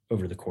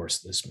over the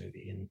course of this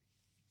movie.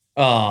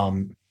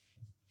 And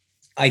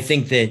I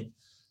think that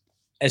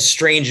as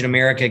Strange and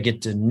America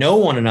get to know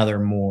one another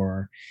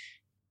more,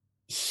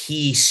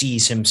 he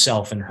sees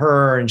himself in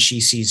her and she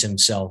sees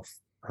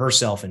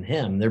herself in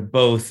him. They're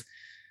both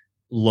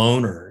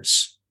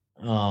loners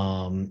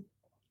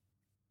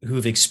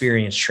who've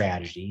experienced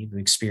tragedy, who've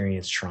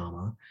experienced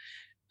trauma.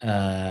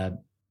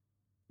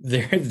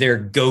 Their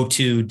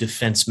go-to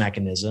defense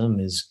mechanism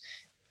is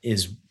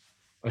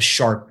a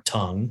sharp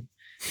tongue,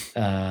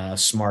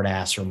 smart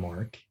ass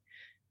remark.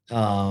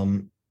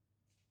 And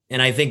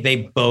I think they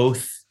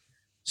both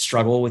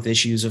struggle with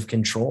issues of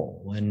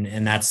control.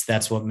 And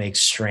that's what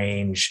makes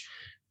Strange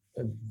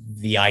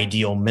the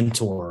ideal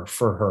mentor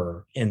for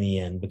her in the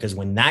end, because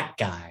when that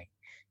guy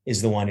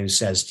is the one who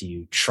says to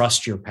you,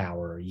 trust your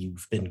power,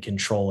 you've been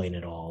controlling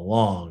it all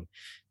along,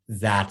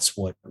 that's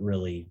what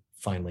really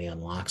finally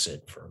unlocks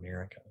it for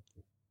America.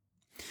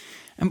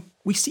 And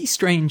we see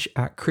Strange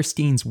at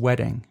Christine's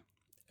wedding,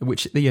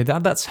 which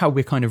that's how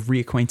we're kind of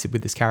reacquainted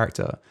with this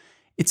character.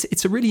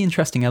 It's a really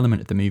interesting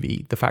element of the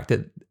movie, the fact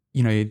that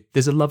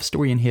there's a love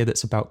story in here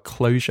that's about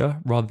closure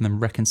rather than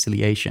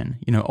reconciliation.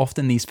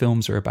 Often these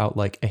films are about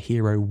like a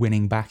hero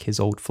winning back his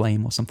old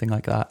flame or something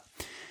like that.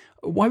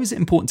 Why was it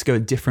important to go a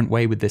different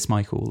way with this,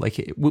 Michael?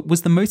 Like,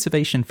 was the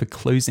motivation for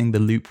closing the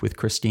loop with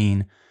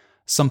Christine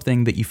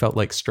something that you felt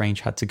like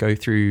Strange had to go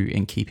through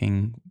in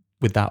keeping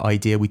with that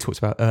idea we talked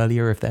about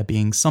earlier of there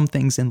being some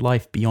things in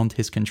life beyond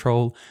his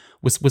control?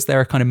 Was there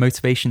a kind of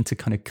motivation to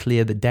kind of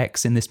clear the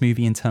decks in this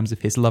movie in terms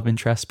of his love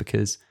interest?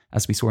 Because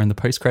as we saw in the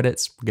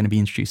post-credits, we're going to be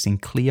introducing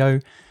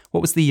Cleo.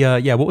 What was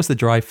the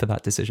drive for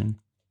that decision?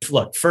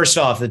 Look, first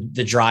off,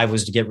 the drive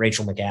was to get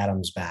Rachel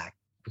McAdams back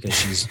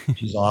because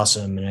she's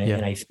awesome.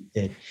 And I think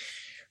that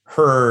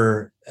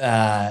her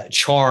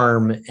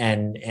charm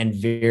and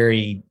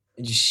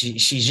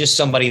she's just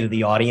somebody that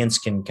the audience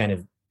can kind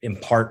of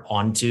impart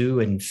onto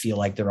and feel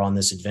like they're on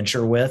this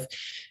adventure with.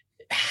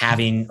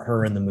 Having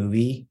her in a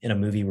movie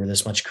where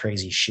this much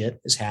crazy shit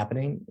is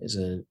happening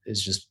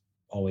is just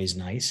always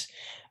nice.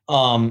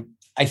 I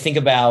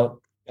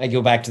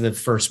go back to the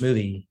first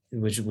movie,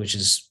 which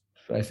is,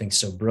 I think,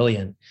 so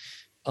brilliant.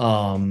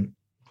 And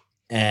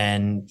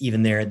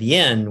even there at the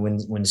end,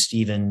 when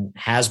Stephen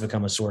has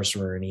become a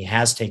sorcerer and he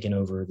has taken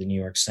over the New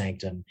York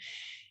Sanctum,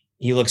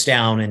 he looks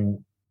down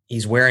and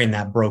he's wearing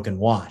that broken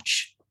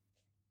watch.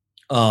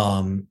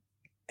 And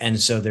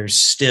so there's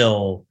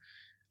still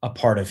a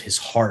part of his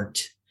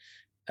heart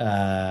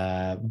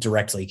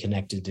directly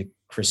connected to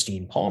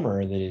Christine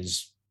Palmer that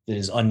is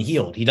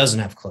unhealed. He doesn't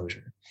have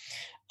closure.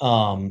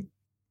 And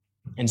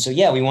so,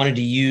 we wanted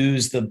to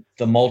use the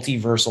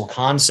multiversal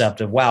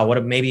concept of, wow, what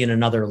if maybe in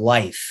another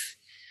life,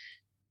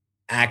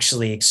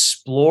 actually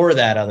explore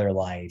that other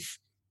life,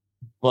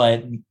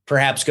 but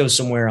perhaps go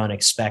somewhere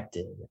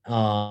unexpected.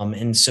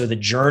 And so the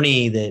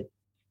journey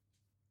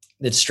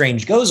that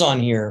Strange goes on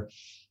here,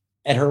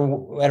 at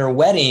her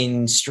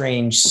wedding,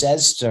 Strange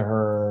says to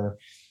her,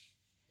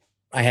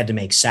 I had to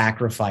make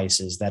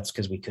sacrifices. That's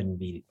why we couldn't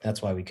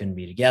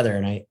be together.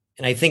 And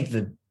I think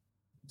the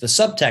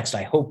subtext,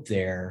 I hope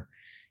there,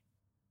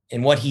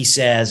 in what he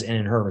says and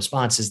in her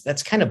response is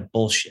that's kind of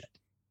bullshit.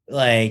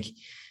 Like,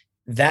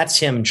 that's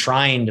him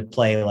trying to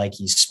play like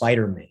he's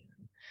Spider-Man.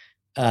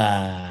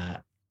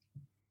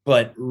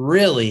 But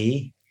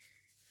really,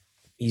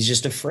 he's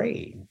just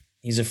afraid.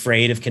 He's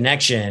afraid of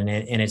connection.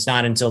 And it's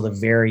not until the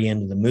very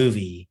end of the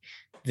movie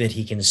that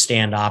he can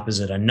stand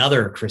opposite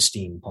another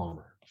Christine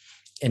Palmer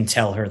and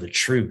tell her the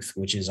truth,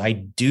 which is, I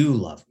do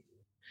love you.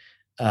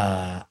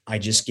 I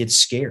just get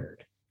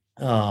scared.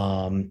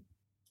 And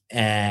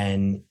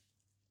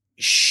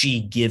she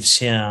gives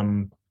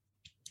him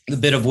the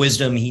bit of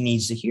wisdom he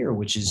needs to hear,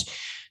 which is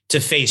to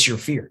face your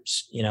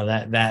fears.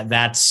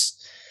 That's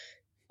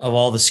of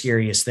all the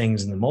scariest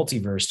things in the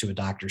multiverse to a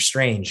Doctor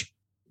Strange,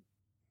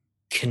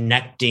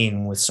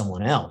 connecting with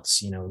someone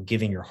else,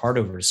 giving your heart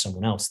over to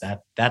someone else.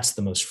 That's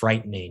the most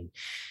frightening.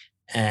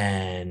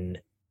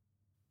 And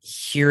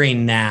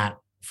hearing that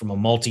from a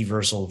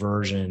multiversal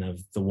version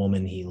of the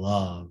woman he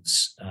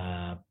loves,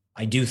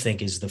 I do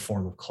think is the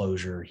form of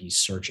closure he's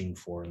searching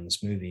for in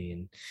this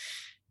movie.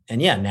 And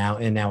now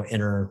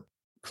enter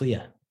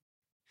Clea.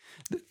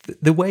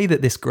 The way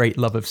that this great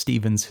love of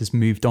Stephen's has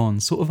moved on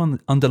sort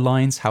of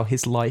underlines how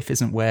his life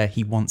isn't where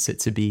he wants it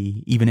to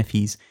be, even if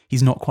he's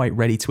not quite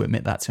ready to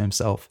admit that to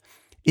himself.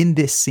 In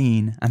this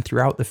scene and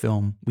throughout the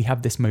film, we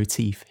have this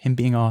motif, him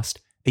being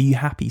asked, "Are you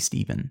happy,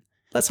 Stephen?"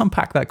 let's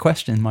unpack that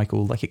question,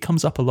 Michael. Like, it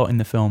comes up a lot in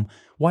the film.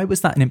 Why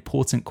was that an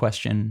important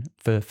question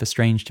for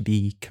Strange to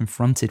be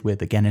confronted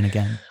with again and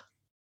again?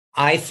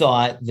 I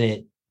thought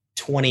that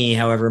 20,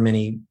 however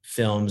many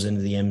films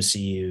into the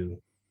MCU,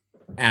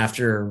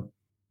 after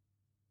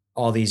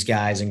all these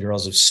guys and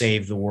girls have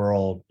saved the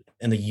world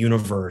and the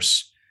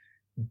universe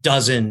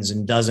dozens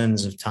and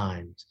dozens of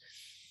times,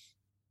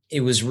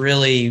 it was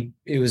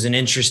an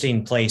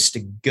interesting place to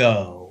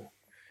go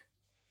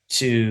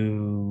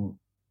to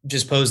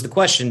just pose the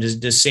question,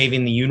 does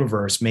saving the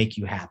universe make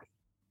you happy?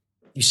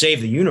 You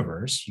save the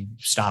universe, you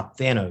stop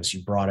Thanos,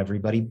 you brought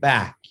everybody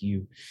back,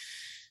 you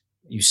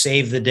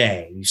save the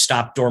day, you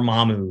stop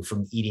Dormammu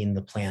from eating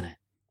the planet.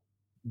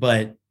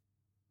 But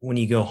when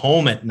you go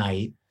home at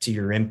night to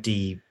your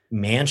empty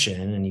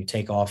mansion and you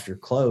take off your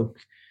cloak,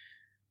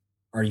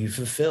 are you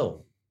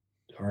fulfilled?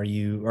 Are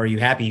you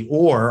happy?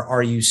 Or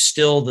are you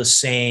still the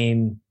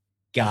same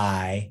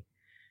guy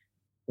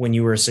when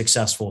you were a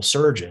successful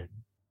surgeon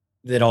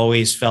that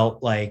always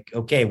felt like,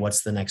 okay,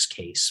 what's the next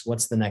case?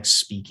 What's the next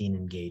speaking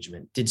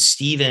engagement? Did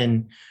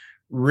Steven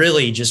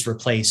really just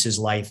replace his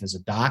life as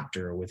a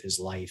doctor with his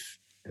life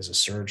as a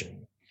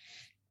surgeon?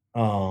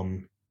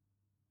 I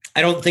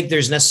don't think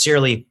there's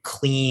necessarily a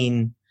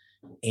clean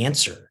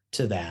answer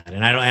to that.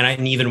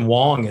 And even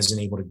Wong isn't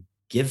able to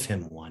give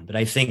him one, but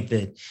I think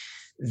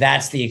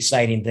that's the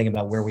exciting thing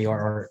about where we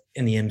are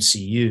in the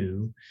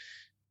MCU.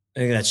 I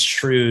think that's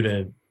true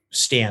to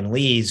Stan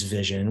Lee's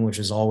vision, which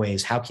is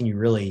always, how can you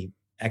really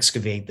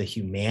excavate the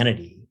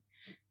humanity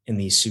in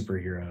these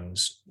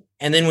superheroes?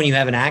 And then when you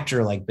have an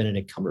actor like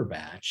Benedict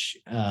Cumberbatch,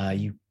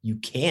 you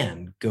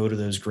can go to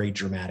those great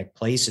dramatic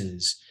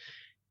places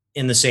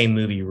in the same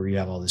movie where you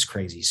have all this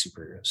crazy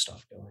superhero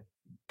stuff going.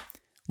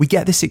 We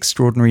get this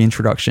extraordinary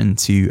introduction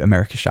to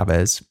America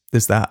Chavez.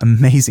 There's that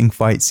amazing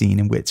fight scene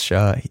in which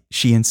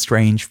she and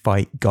Strange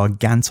fight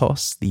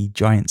Gargantos, the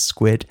giant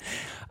squid.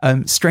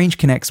 Strange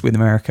connects with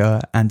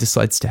America and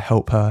decides to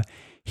help her.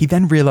 He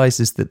then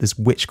realizes that there's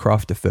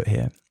witchcraft afoot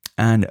here.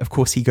 And of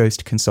course, he goes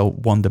to consult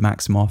Wanda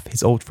Maximoff,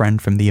 his old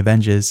friend from the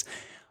Avengers.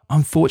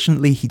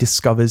 Unfortunately, he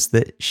discovers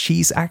that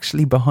she's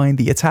actually behind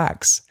the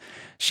attacks.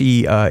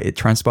 She, it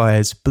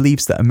transpires,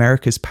 believes that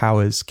America's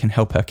powers can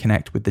help her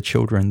connect with the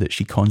children that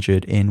she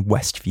conjured in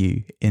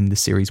Westview in the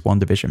series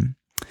WandaVision.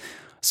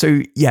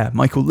 So yeah,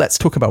 Michael, let's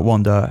talk about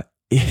Wanda.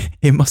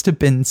 It must have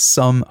been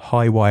some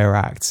high wire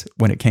act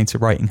when it came to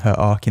writing her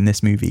arc in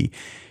this movie.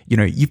 You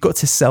know, you've got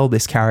to sell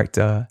this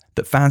character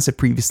that fans have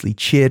previously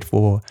cheered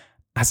for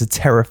as a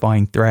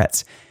terrifying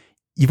threat.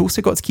 You've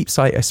also got to keep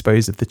sight, I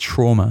suppose, of the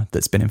trauma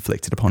that's been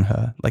inflicted upon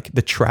her, like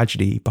the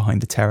tragedy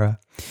behind the terror.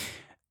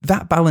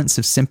 That balance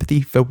of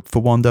sympathy for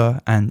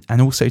Wanda and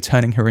also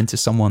turning her into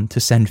someone to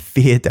send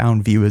fear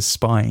down viewers'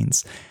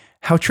 spines.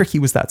 How tricky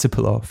was that to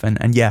pull off?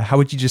 And yeah, how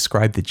would you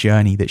describe the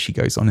journey that she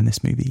goes on in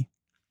this movie?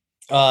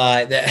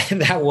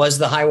 That was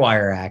the high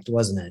wire act,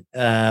 wasn't it?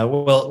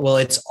 Well,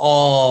 it's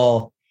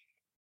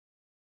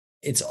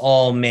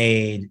all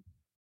made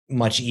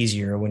much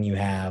easier when you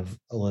have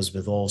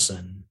Elizabeth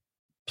Olsen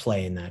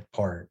playing that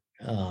part,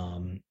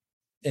 and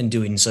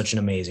doing such an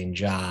amazing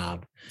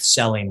job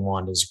selling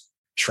Wanda's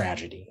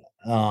tragedy.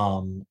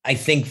 I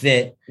think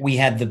that we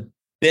had the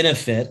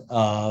benefit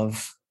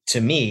of, to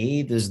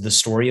me, this is the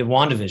story of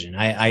WandaVision.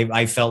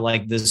 I felt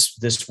like this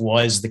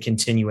was the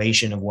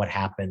continuation of what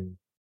happened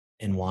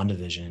in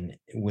WandaVision,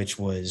 which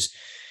was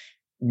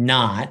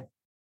not,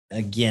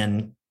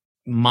 again,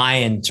 my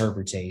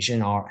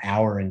interpretation,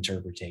 our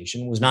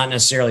interpretation was not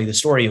necessarily the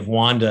story of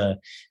Wanda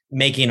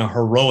making a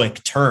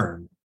heroic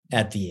turn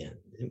at the end.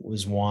 It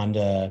was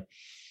Wanda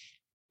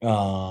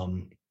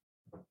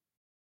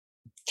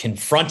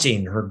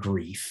confronting her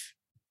grief,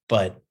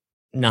 but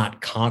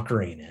not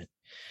conquering it.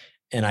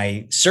 And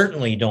I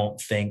certainly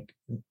don't think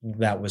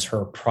that was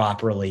her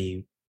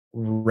properly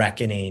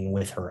reckoning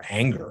with her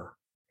anger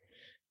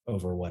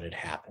over what had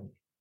happened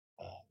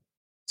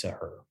to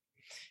her.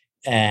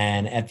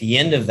 And at the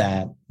end of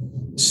that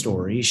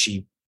story,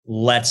 she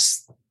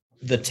lets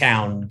the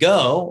town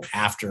go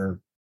after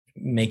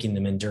making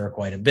them endure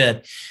quite a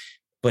bit,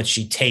 but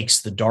she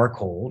takes the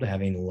Darkhold,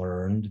 having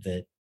learned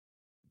that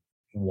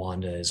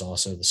Wanda is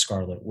also the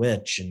Scarlet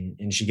Witch,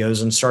 and she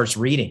goes and starts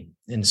reading.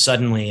 And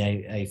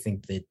suddenly I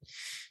think that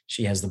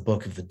she has the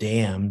Book of the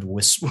Damned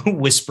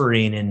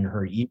whispering in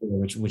her ear,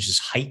 which is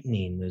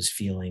heightening those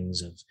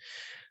feelings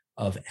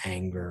of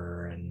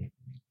anger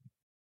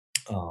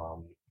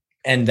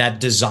and that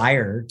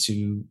desire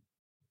to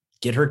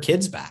get her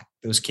kids back,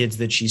 those kids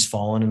that she's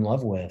fallen in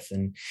love with.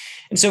 And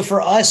so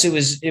for us, it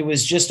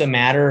was just a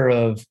matter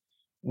of,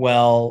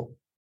 well,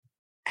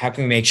 how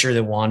can we make sure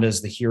that Wanda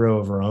is the hero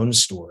of her own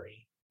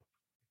story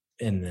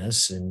in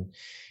this? And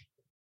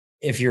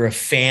if you're a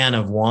fan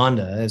of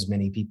Wanda, as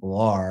many people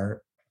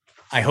are,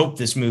 I hope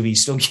this movie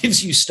still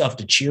gives you stuff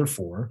to cheer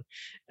for,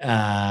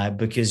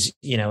 because,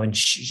 you know, and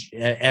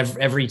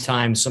every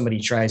time somebody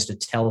tries to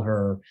tell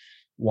her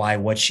why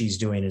what she's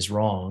doing is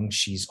wrong,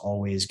 she's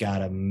always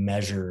got a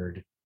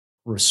measured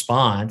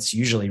response,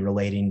 usually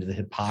relating to the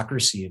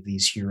hypocrisy of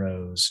these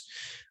heroes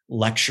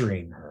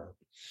lecturing her.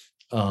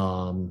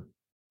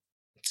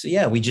 So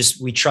yeah, we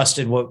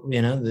trusted what,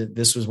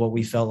 this was what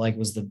we felt like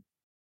was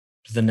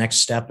the next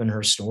step in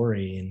her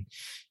story, and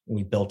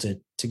we built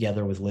it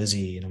together with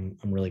Lizzie, and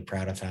I'm really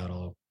proud of how it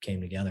all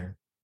came together.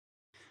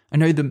 I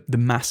know the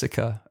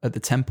massacre at the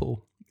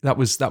temple, that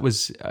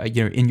was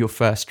in your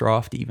first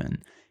draft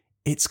even.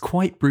 It's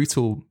quite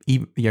brutal,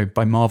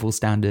 by Marvel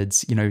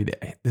standards.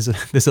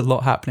 There's a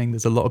lot happening.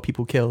 There's a lot of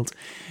people killed.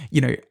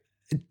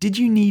 Did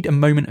you need a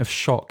moment of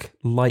shock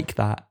like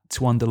that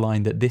to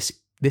underline that this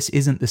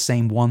isn't the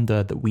same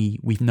Wanda that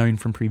we've known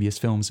from previous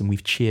films and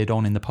we've cheered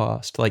on in the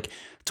past? Like,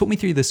 talk me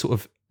through the sort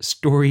of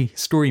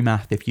story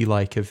math, if you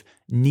like, of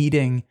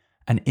needing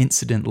an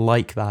incident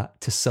like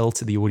that to sell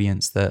to the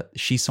audience that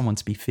she's someone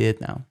to be feared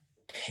now.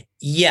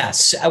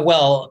 Yes.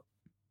 Well,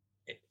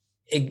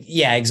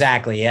 yeah,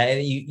 exactly.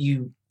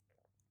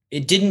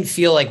 It didn't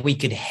feel like we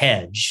could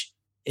hedge.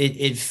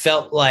 It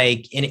felt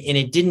like,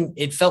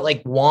 it felt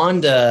like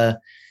Wanda,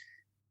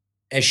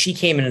 as she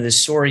came into the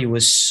story,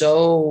 was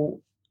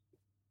so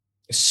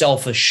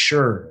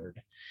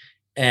self-assured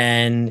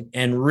and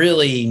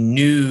really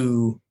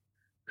knew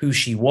who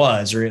she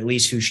was, or at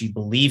least who she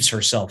believes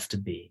herself to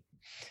be.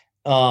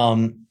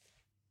 That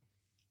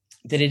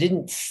it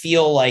didn't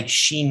feel like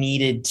she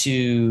needed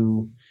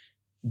to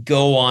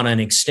go on an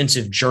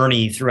extensive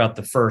journey throughout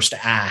the first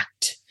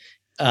act,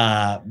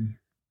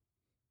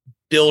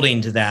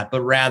 building to that,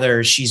 but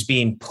rather she's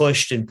being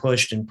pushed and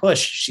pushed and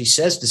pushed. She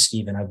says to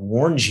Stephen, I've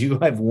warned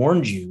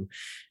you,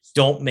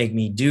 don't make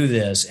me do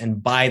this.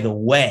 And by the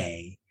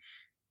way,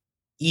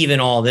 even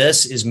all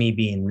this is me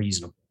being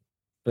reasonable,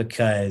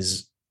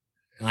 because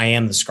I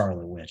am the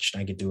Scarlet Witch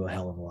and I could do a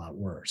hell of a lot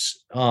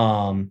worse.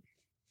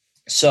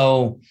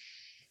 So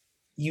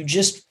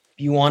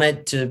you want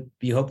it to,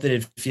 you hope that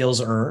it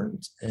feels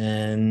earned.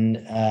 And,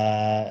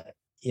 I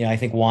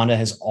think Wanda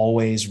has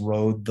always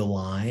rode the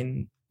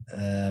line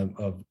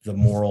of the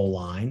moral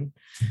line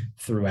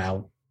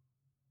throughout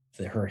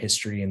her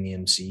history in the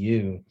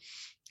MCU.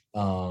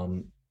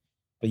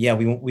 But yeah,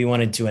 we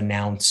wanted to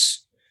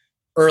announce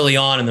early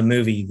on in the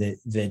movie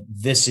that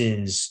this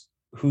is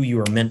who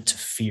you are meant to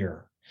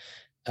fear.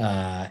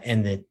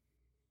 And that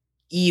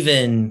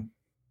even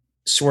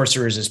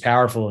sorcerers as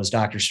powerful as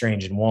Doctor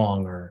Strange and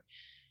Wong are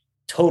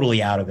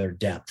totally out of their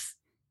depth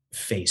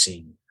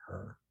facing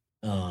her.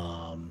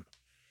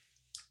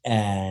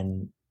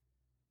 And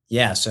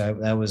yeah, so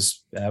that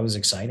was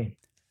exciting.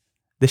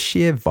 The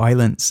sheer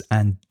violence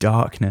and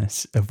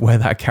darkness of where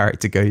that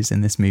character goes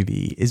in this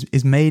movie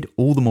is made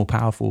all the more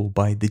powerful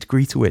by the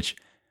degree to which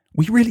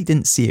we really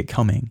didn't see it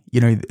coming.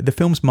 The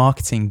film's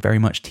marketing very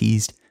much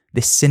teased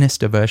this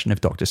sinister version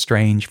of Doctor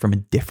Strange from a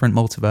different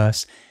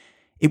multiverse.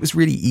 It was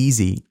really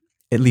easy,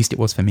 at least it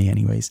was for me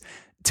anyways,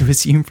 to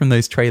assume from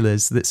those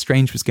trailers that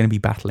Strange was going to be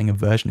battling a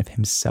version of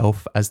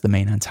himself as the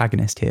main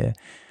antagonist here.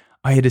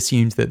 I had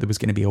assumed that there was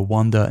going to be a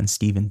Wanda and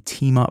Stephen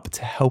team up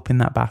to help in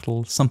that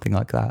battle, something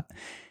like that.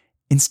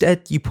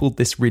 Instead, you pulled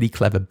this really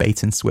clever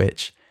bait and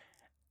switch.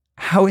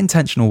 How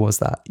intentional was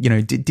that?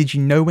 Did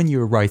you know when you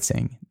were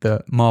writing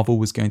that Marvel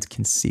was going to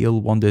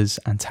conceal Wanda's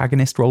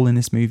antagonist role in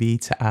this movie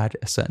to add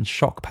a certain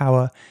shock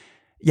power?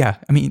 Yeah,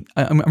 I mean,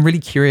 I'm really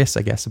curious,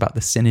 I guess, about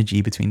the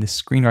synergy between the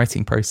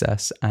screenwriting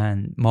process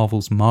and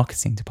Marvel's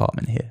marketing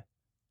department here.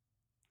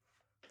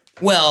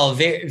 Well,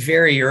 very,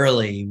 very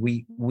early,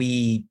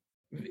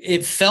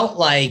 it felt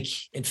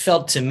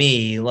to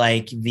me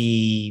like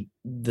the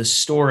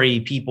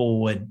story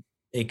people would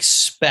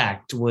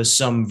expect was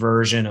some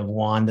version of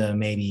Wanda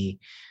maybe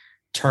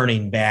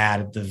turning bad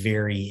at the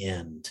very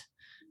end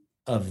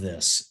of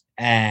this.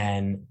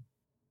 And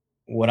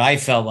what I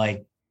felt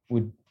like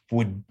would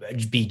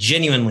be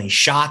genuinely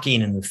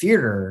shocking in the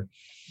theater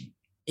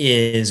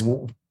is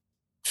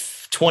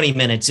 20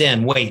 minutes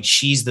in, wait,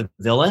 she's the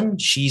villain,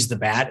 she's the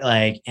bad,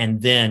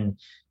 and then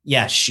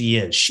yes, she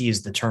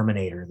is the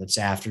Terminator that's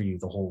after you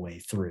the whole way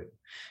through.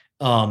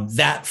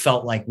 That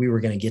felt like we were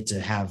going to get to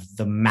have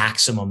the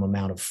maximum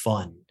amount of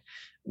fun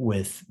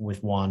with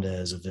Wanda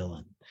as a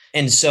villain.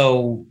 And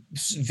so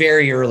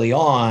very early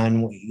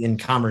on in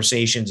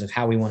conversations of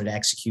how we wanted to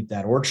execute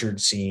that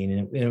orchard scene,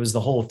 and it was the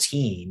whole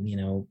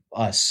team,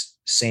 us,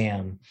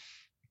 Sam,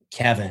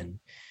 Kevin,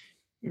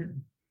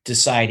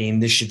 deciding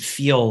this should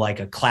feel like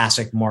a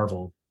classic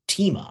Marvel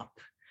team up.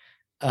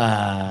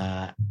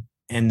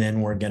 And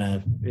then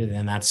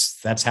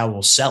that's how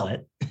we'll sell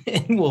it.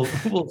 And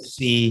we'll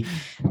see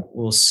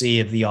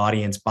if the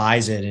audience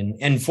buys it.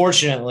 And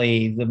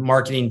fortunately, the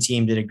marketing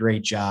team did a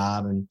great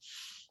job. And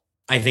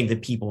I think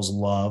that people's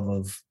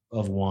love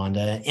of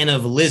Wanda and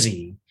of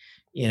Lizzie,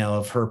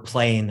 of her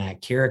playing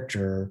that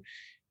character,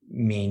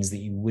 means that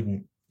you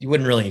wouldn't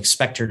really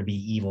expect her to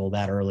be evil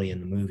that early in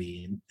the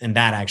movie. And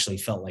that actually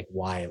felt like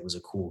why it was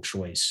a cool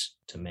choice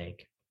to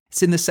make.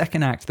 It's in the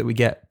second act that we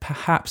get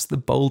perhaps the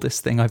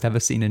boldest thing I've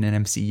ever seen in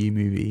an MCU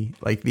movie.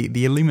 Like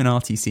the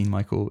Illuminati scene,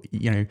 Michael,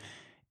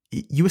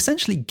 you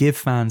essentially give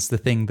fans the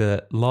thing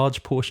that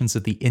large portions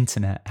of the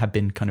internet have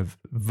been kind of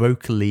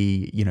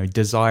vocally,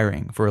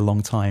 desiring for a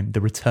long time.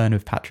 The return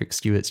of Patrick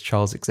Stewart's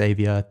Charles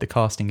Xavier, the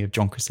casting of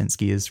John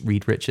Krasinski as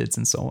Reed Richards,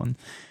 and so on.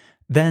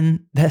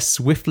 then they're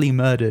swiftly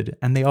murdered,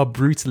 and they are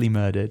brutally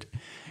murdered.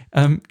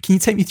 Can you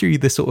take me through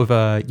the sort of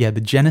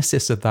the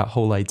genesis of that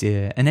whole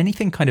idea and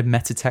anything kind of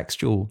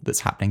metatextual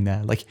that's happening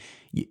there? Like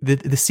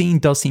the scene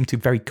does seem to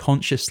very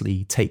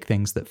consciously take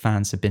things that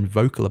fans have been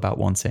vocal about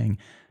wanting,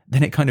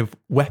 then it kind of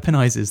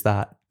weaponizes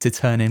that to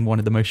turn in one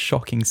of the most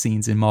shocking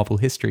scenes in Marvel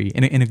history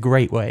in a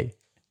great way.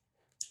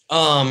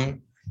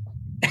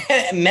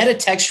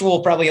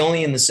 Metatextual, probably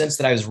only in the sense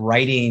that I was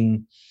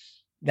writing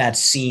that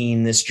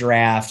scene, this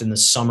draft, in the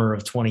summer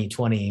of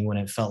 2020 when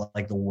it felt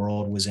like the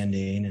world was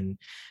ending, and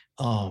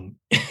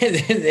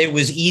it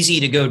was easy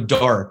to go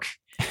dark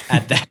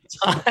at that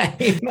time.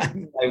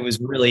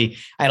 I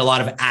had a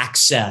lot of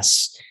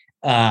access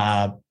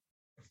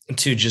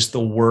to just the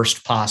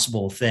worst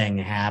possible thing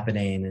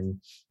happening.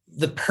 And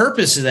the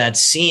purpose of that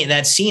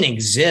scene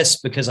exists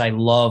because I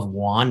love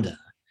Wanda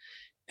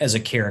as a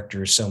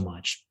character so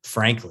much,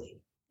 frankly.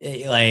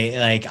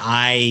 Like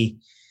I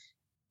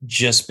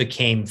just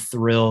became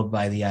thrilled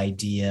by the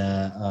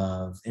idea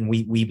of, and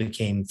we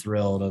became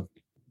thrilled of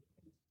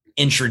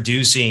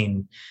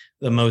introducing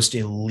the most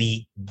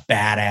elite,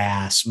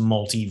 badass,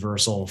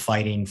 multiversal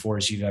fighting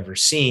force you've ever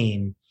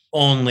seen,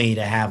 only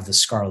to have the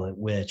Scarlet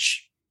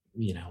Witch,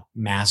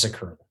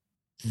 massacre.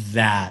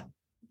 That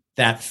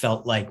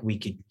felt like we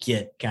could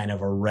get kind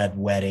of a red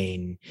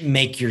wedding,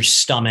 make your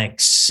stomach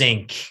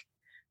sink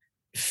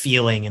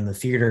feeling in the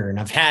theater. And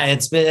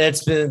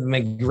it's been my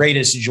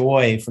greatest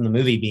joy from the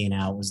movie being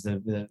out was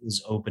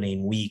those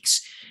opening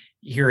weeks,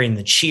 hearing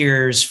the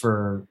cheers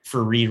for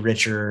Reed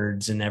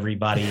Richards and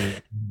everybody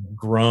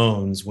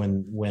groans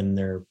when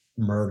they're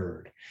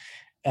murdered.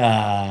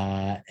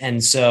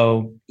 And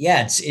so,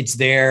 yeah, it's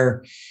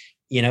there,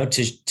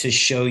 to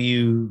show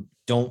you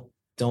don't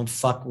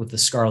fuck with the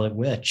Scarlet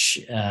Witch.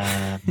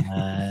 And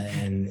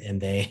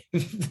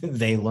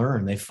they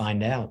learn, they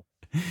find out.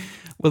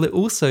 Well, it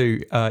also,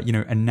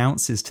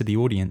 announces to the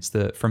audience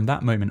that from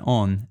that moment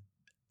on,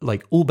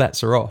 like, all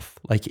bets are off.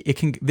 Like,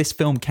 this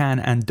film can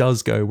and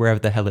does go wherever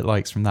the hell it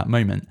likes from that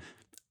moment.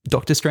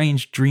 Doctor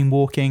Strange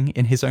dreamwalking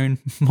in his own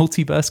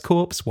multiverse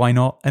corpse, why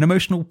not? An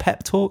emotional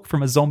pep talk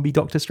from a zombie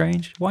Doctor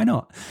Strange, why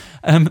not?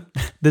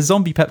 The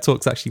zombie pep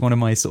talk's actually one of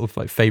my sort of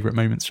like favorite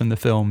moments from the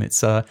film.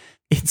 It's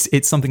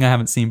something I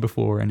haven't seen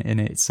before, and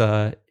it's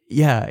I'd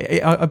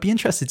be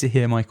interested to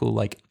hear, Michael,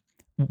 like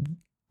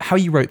how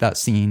you wrote that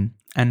scene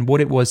and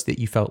what it was that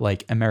you felt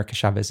like America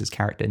Chavez's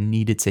character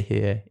needed to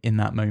hear in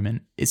that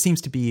moment. It seems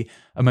to be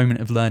a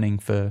moment of learning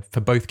for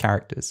both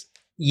characters.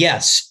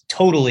 Yes,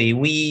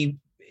 totally.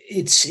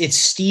 It's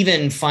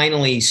Steven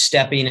finally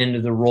stepping into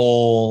the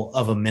role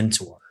of a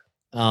mentor,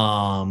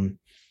 and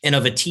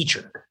of a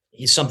teacher.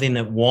 He's something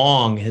that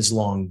Wong has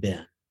long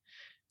been.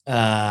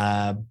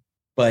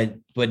 But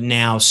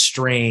now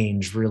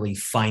Strange really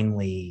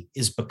finally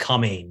is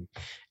becoming,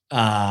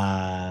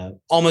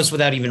 almost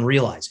without even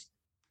realizing.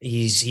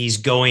 He's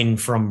going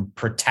from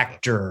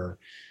protector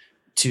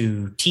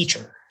to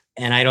teacher.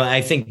 And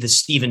I think the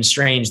Stephen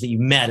Strange that you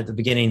met at the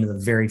beginning of the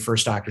very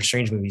first Doctor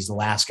Strange movie is the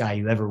last guy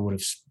you ever would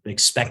have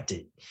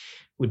expected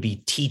would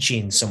be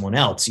teaching someone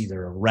else,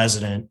 either a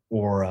resident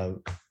or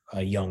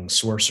a young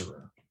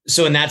sorcerer.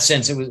 So in that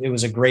sense, it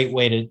was a great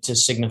way to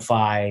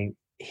signify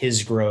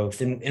his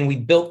growth. And we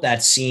built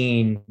that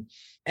scene.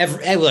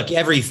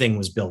 Everything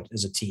was built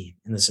as a team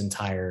in this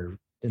entire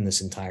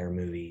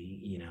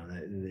movie.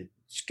 That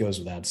goes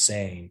without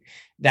saying.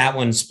 That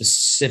one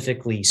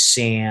specifically,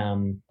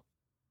 Sam,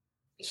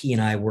 he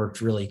and I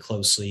worked really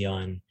closely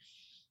on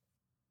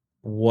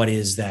what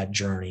is that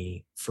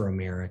journey for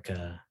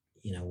America?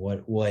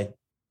 What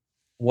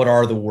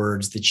are the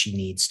words that she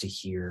needs to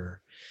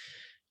hear?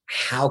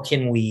 How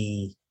can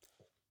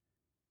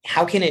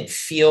it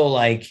feel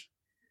like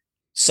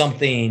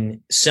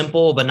something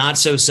simple, but not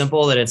so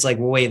simple that it's like,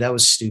 well, wait, that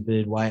was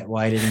stupid.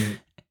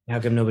 How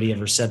come nobody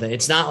ever said that?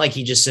 It's not like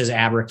he just says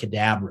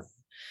abracadabra,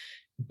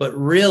 but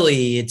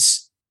really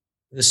it's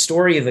the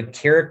story of a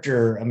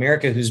character,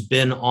 America, who's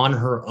been on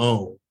her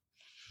own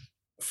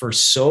for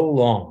so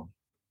long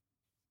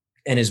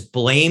and has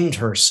blamed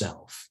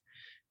herself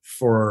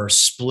for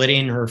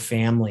splitting her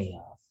family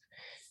up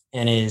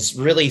and has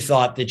really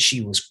thought that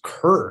she was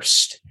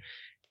cursed.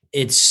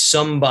 It's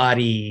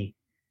somebody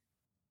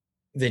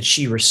that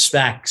she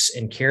respects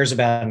and cares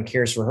about and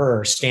cares for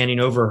her, standing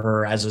over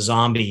her as a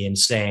zombie and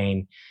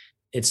saying,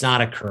 it's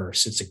not a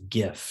curse, it's a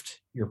gift.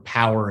 Your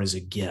power is a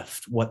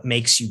gift. What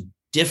makes you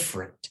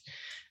different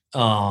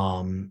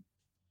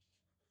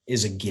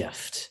is a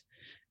gift.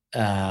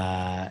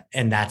 And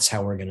that's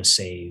how we're going to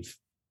save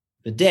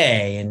the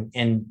day.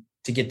 And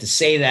to get to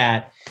say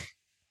that,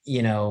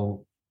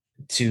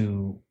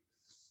 to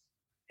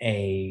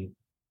a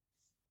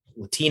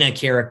Latina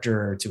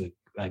character, to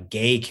a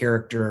gay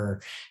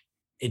character,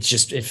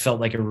 it felt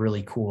like a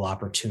really cool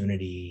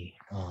opportunity.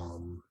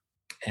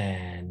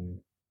 And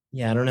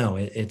yeah, I don't know.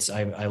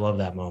 I love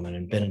that moment.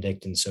 And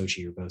Benedict and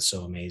Sochi are both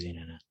so amazing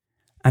in it.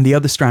 And the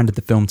other strand of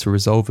the film to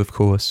resolve, of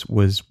course,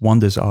 was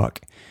Wanda's arc.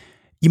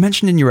 You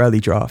mentioned in your early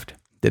draft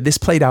that this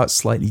played out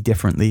slightly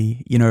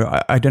differently.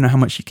 I don't know how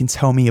much you can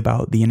tell me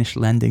about the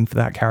initial ending for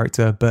that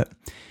character, but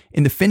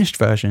In the finished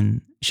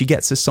version, she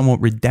gets a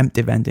somewhat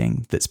redemptive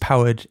ending that's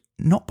powered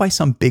not by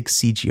some big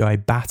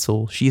CGI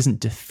battle. She isn't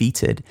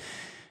defeated.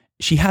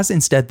 She has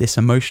instead this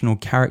emotional,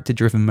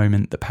 character-driven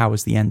moment that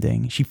powers the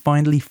ending. She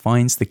finally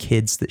finds the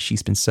kids that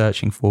she's been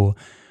searching for,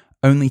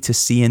 only to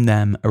see in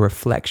them a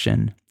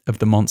reflection of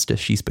the monster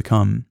she's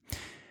become.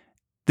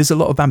 There's a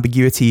lot of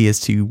ambiguity as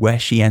to where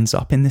she ends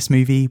up in this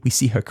movie. We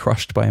see her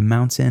crushed by a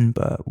mountain,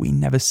 but we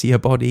never see her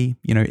body.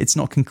 It's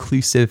not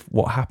conclusive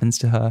what happens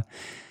to her.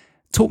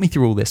 Talk me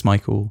through all this,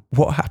 Michael.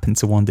 What happened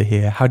to Wanda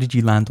here? How did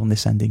you land on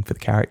this ending for the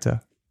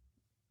character?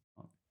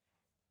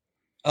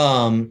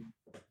 That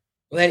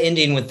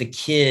ending with the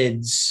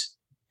kids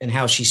and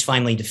how she's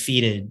finally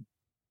defeated,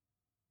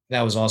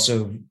 that was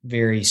also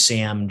very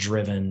Sam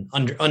driven.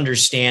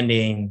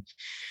 Understanding,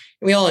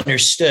 we all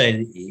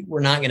understood we're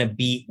not going to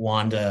beat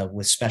Wanda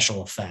with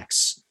special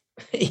effects.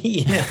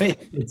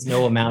 It's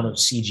no amount of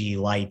CG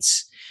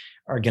lights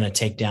are going to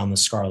take down the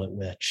Scarlet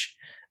Witch.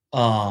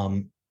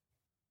 And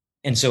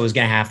so it was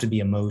going to have to be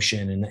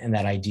emotion and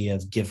that idea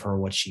of give her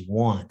what she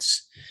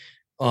wants.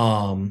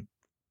 And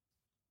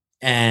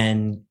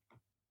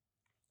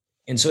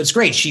so it's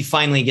great. She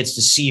finally gets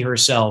to see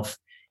herself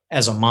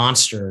as a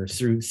monster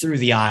through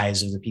the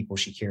eyes of the people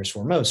she cares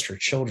for most, her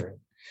children.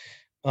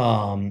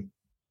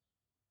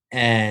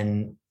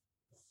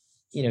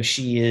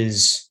 She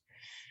is,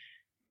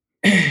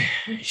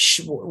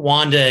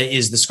 Wanda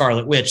is the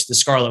Scarlet Witch. The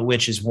Scarlet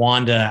Witch is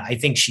Wanda. I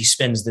think she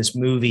spends this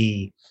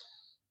movie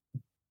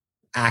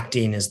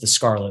acting as the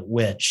Scarlet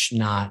Witch,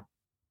 not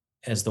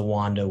as the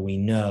Wanda we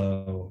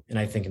know. And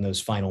I think in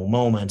those final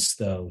moments,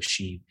 though,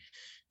 she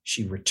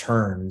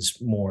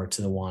returns more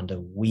to the Wanda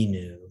we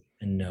knew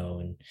and know,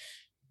 and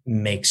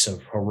makes a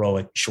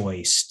heroic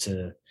choice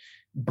to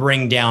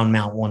bring down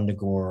Mount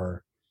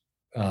Wundagore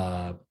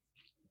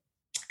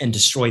and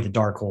destroy the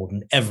Darkhold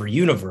in every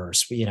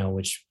universe,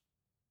 which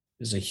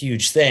is a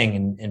huge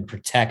thing, and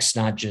protects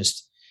not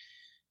just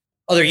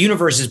other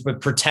universes, but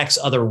protects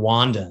other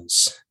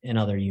Wandas in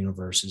other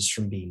universes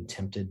from being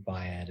tempted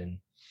by it.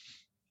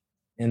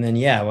 And then,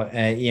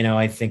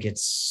 I think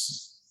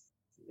it's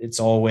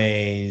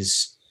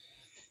always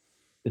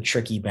the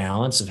tricky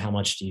balance of how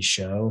much do you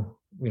show.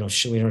 We don't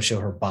show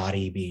her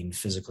body being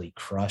physically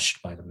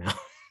crushed by the mountain.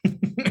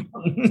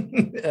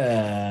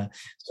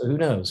 So who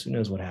knows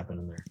what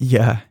happened in there.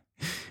 Yeah.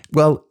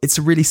 Well, it's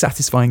a really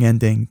satisfying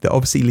ending that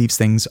obviously leaves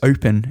things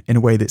open in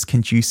a way that's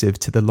conducive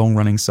to the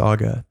long-running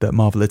saga that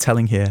Marvel are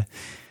telling here.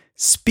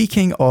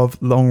 Speaking of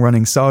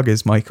long-running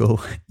sagas, Michael,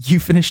 you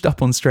finished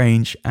up on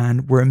Strange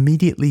and were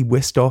immediately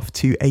whisked off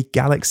to a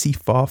galaxy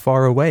far,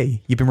 far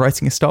away. You've been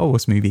writing a Star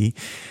Wars movie.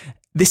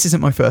 This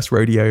isn't my first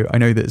rodeo. I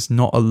know there's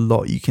not a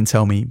lot you can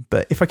tell me,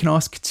 but if I can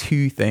ask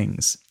two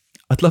things,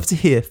 I'd love to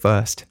hear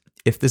first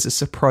if there's a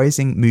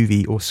surprising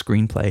movie or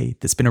screenplay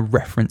that's been a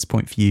reference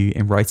point for you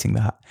in writing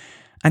that.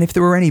 And if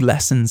there were any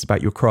lessons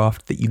about your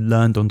craft that you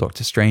learned on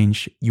Doctor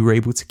Strange, you were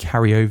able to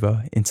carry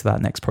over into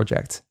that next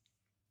project.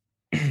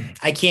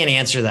 I can't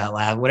answer that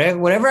last.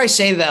 Whatever I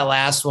say to that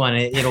last one,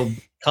 it'll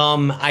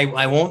come.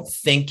 I won't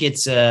think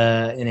it's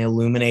an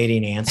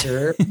illuminating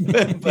answer,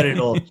 but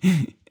it'll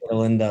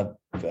end up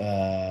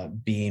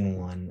being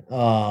one.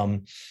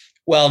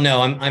 Well,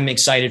 no, I'm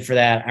excited for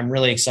that. I'm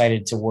really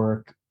excited to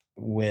work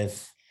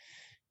with.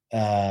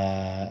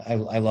 I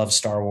love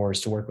Star Wars,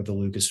 to work with the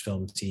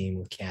Lucasfilm team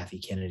with Kathy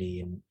Kennedy,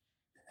 and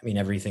I mean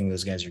everything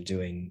those guys are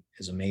doing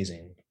is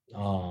amazing.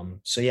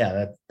 So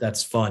yeah,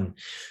 that's fun.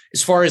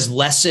 As far as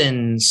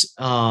lessons,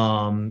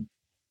 I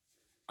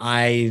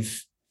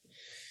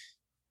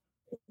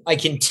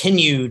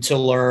continue to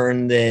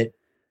learn that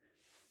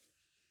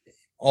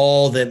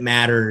all that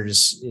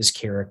matters is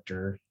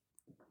character,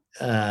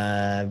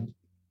 and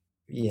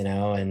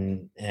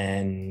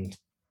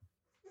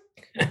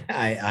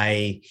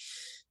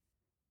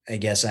I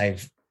guess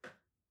I've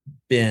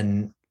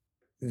been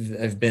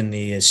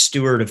the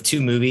steward of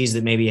two movies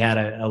that maybe had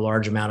a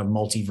large amount of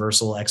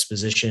multiversal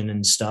exposition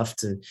and stuff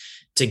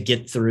to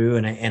get through.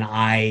 And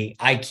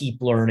I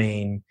keep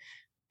learning,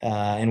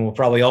 and will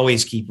probably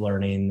always keep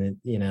learning that,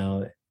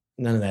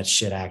 none of that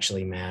shit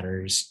actually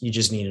matters. You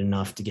just need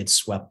enough to get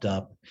swept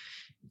up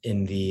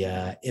in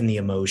the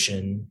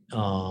emotion,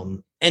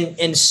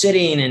 and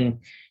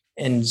sitting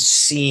and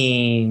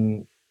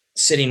sitting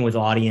with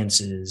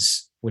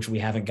audiences, which we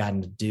haven't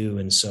gotten to do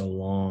in so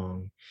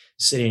long,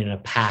 sitting in a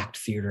packed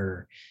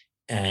theater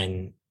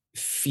and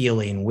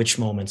feeling which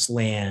moments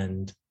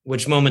land,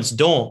 which moments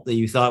don't, that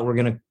you thought were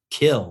going to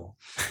kill.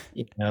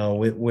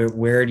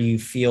 Where do you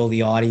feel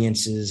the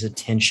audience's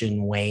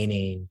attention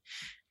waning?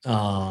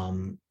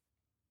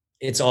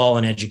 It's all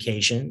an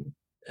education.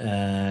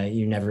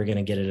 You're never going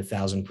to get it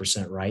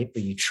 1,000% right,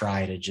 but you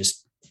try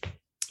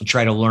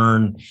to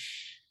learn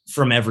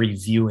from every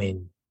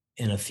viewing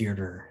in a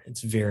theater.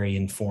 It's very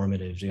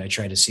informative. I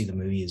try to see the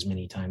movie as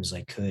many times as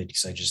I could,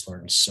 because I just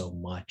learned so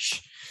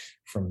much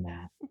from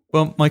that.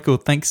 Well, Michael,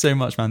 thanks so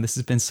much, man. This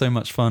has been so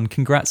much fun.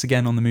 Congrats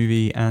again on the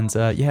movie, and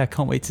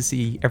can't wait to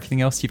see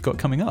everything else you've got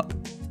coming up.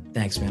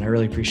 Thanks, man. I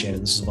really appreciate it.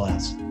 This is a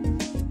blast.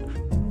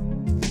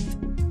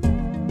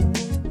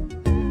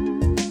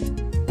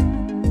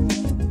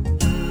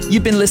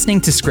 You've been listening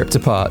to Script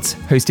Apart,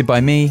 hosted by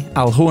me,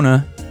 Al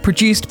Horner,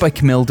 produced by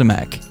Camille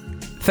Demek.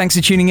 Thanks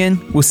for tuning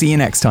in. We'll see you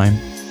next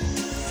time.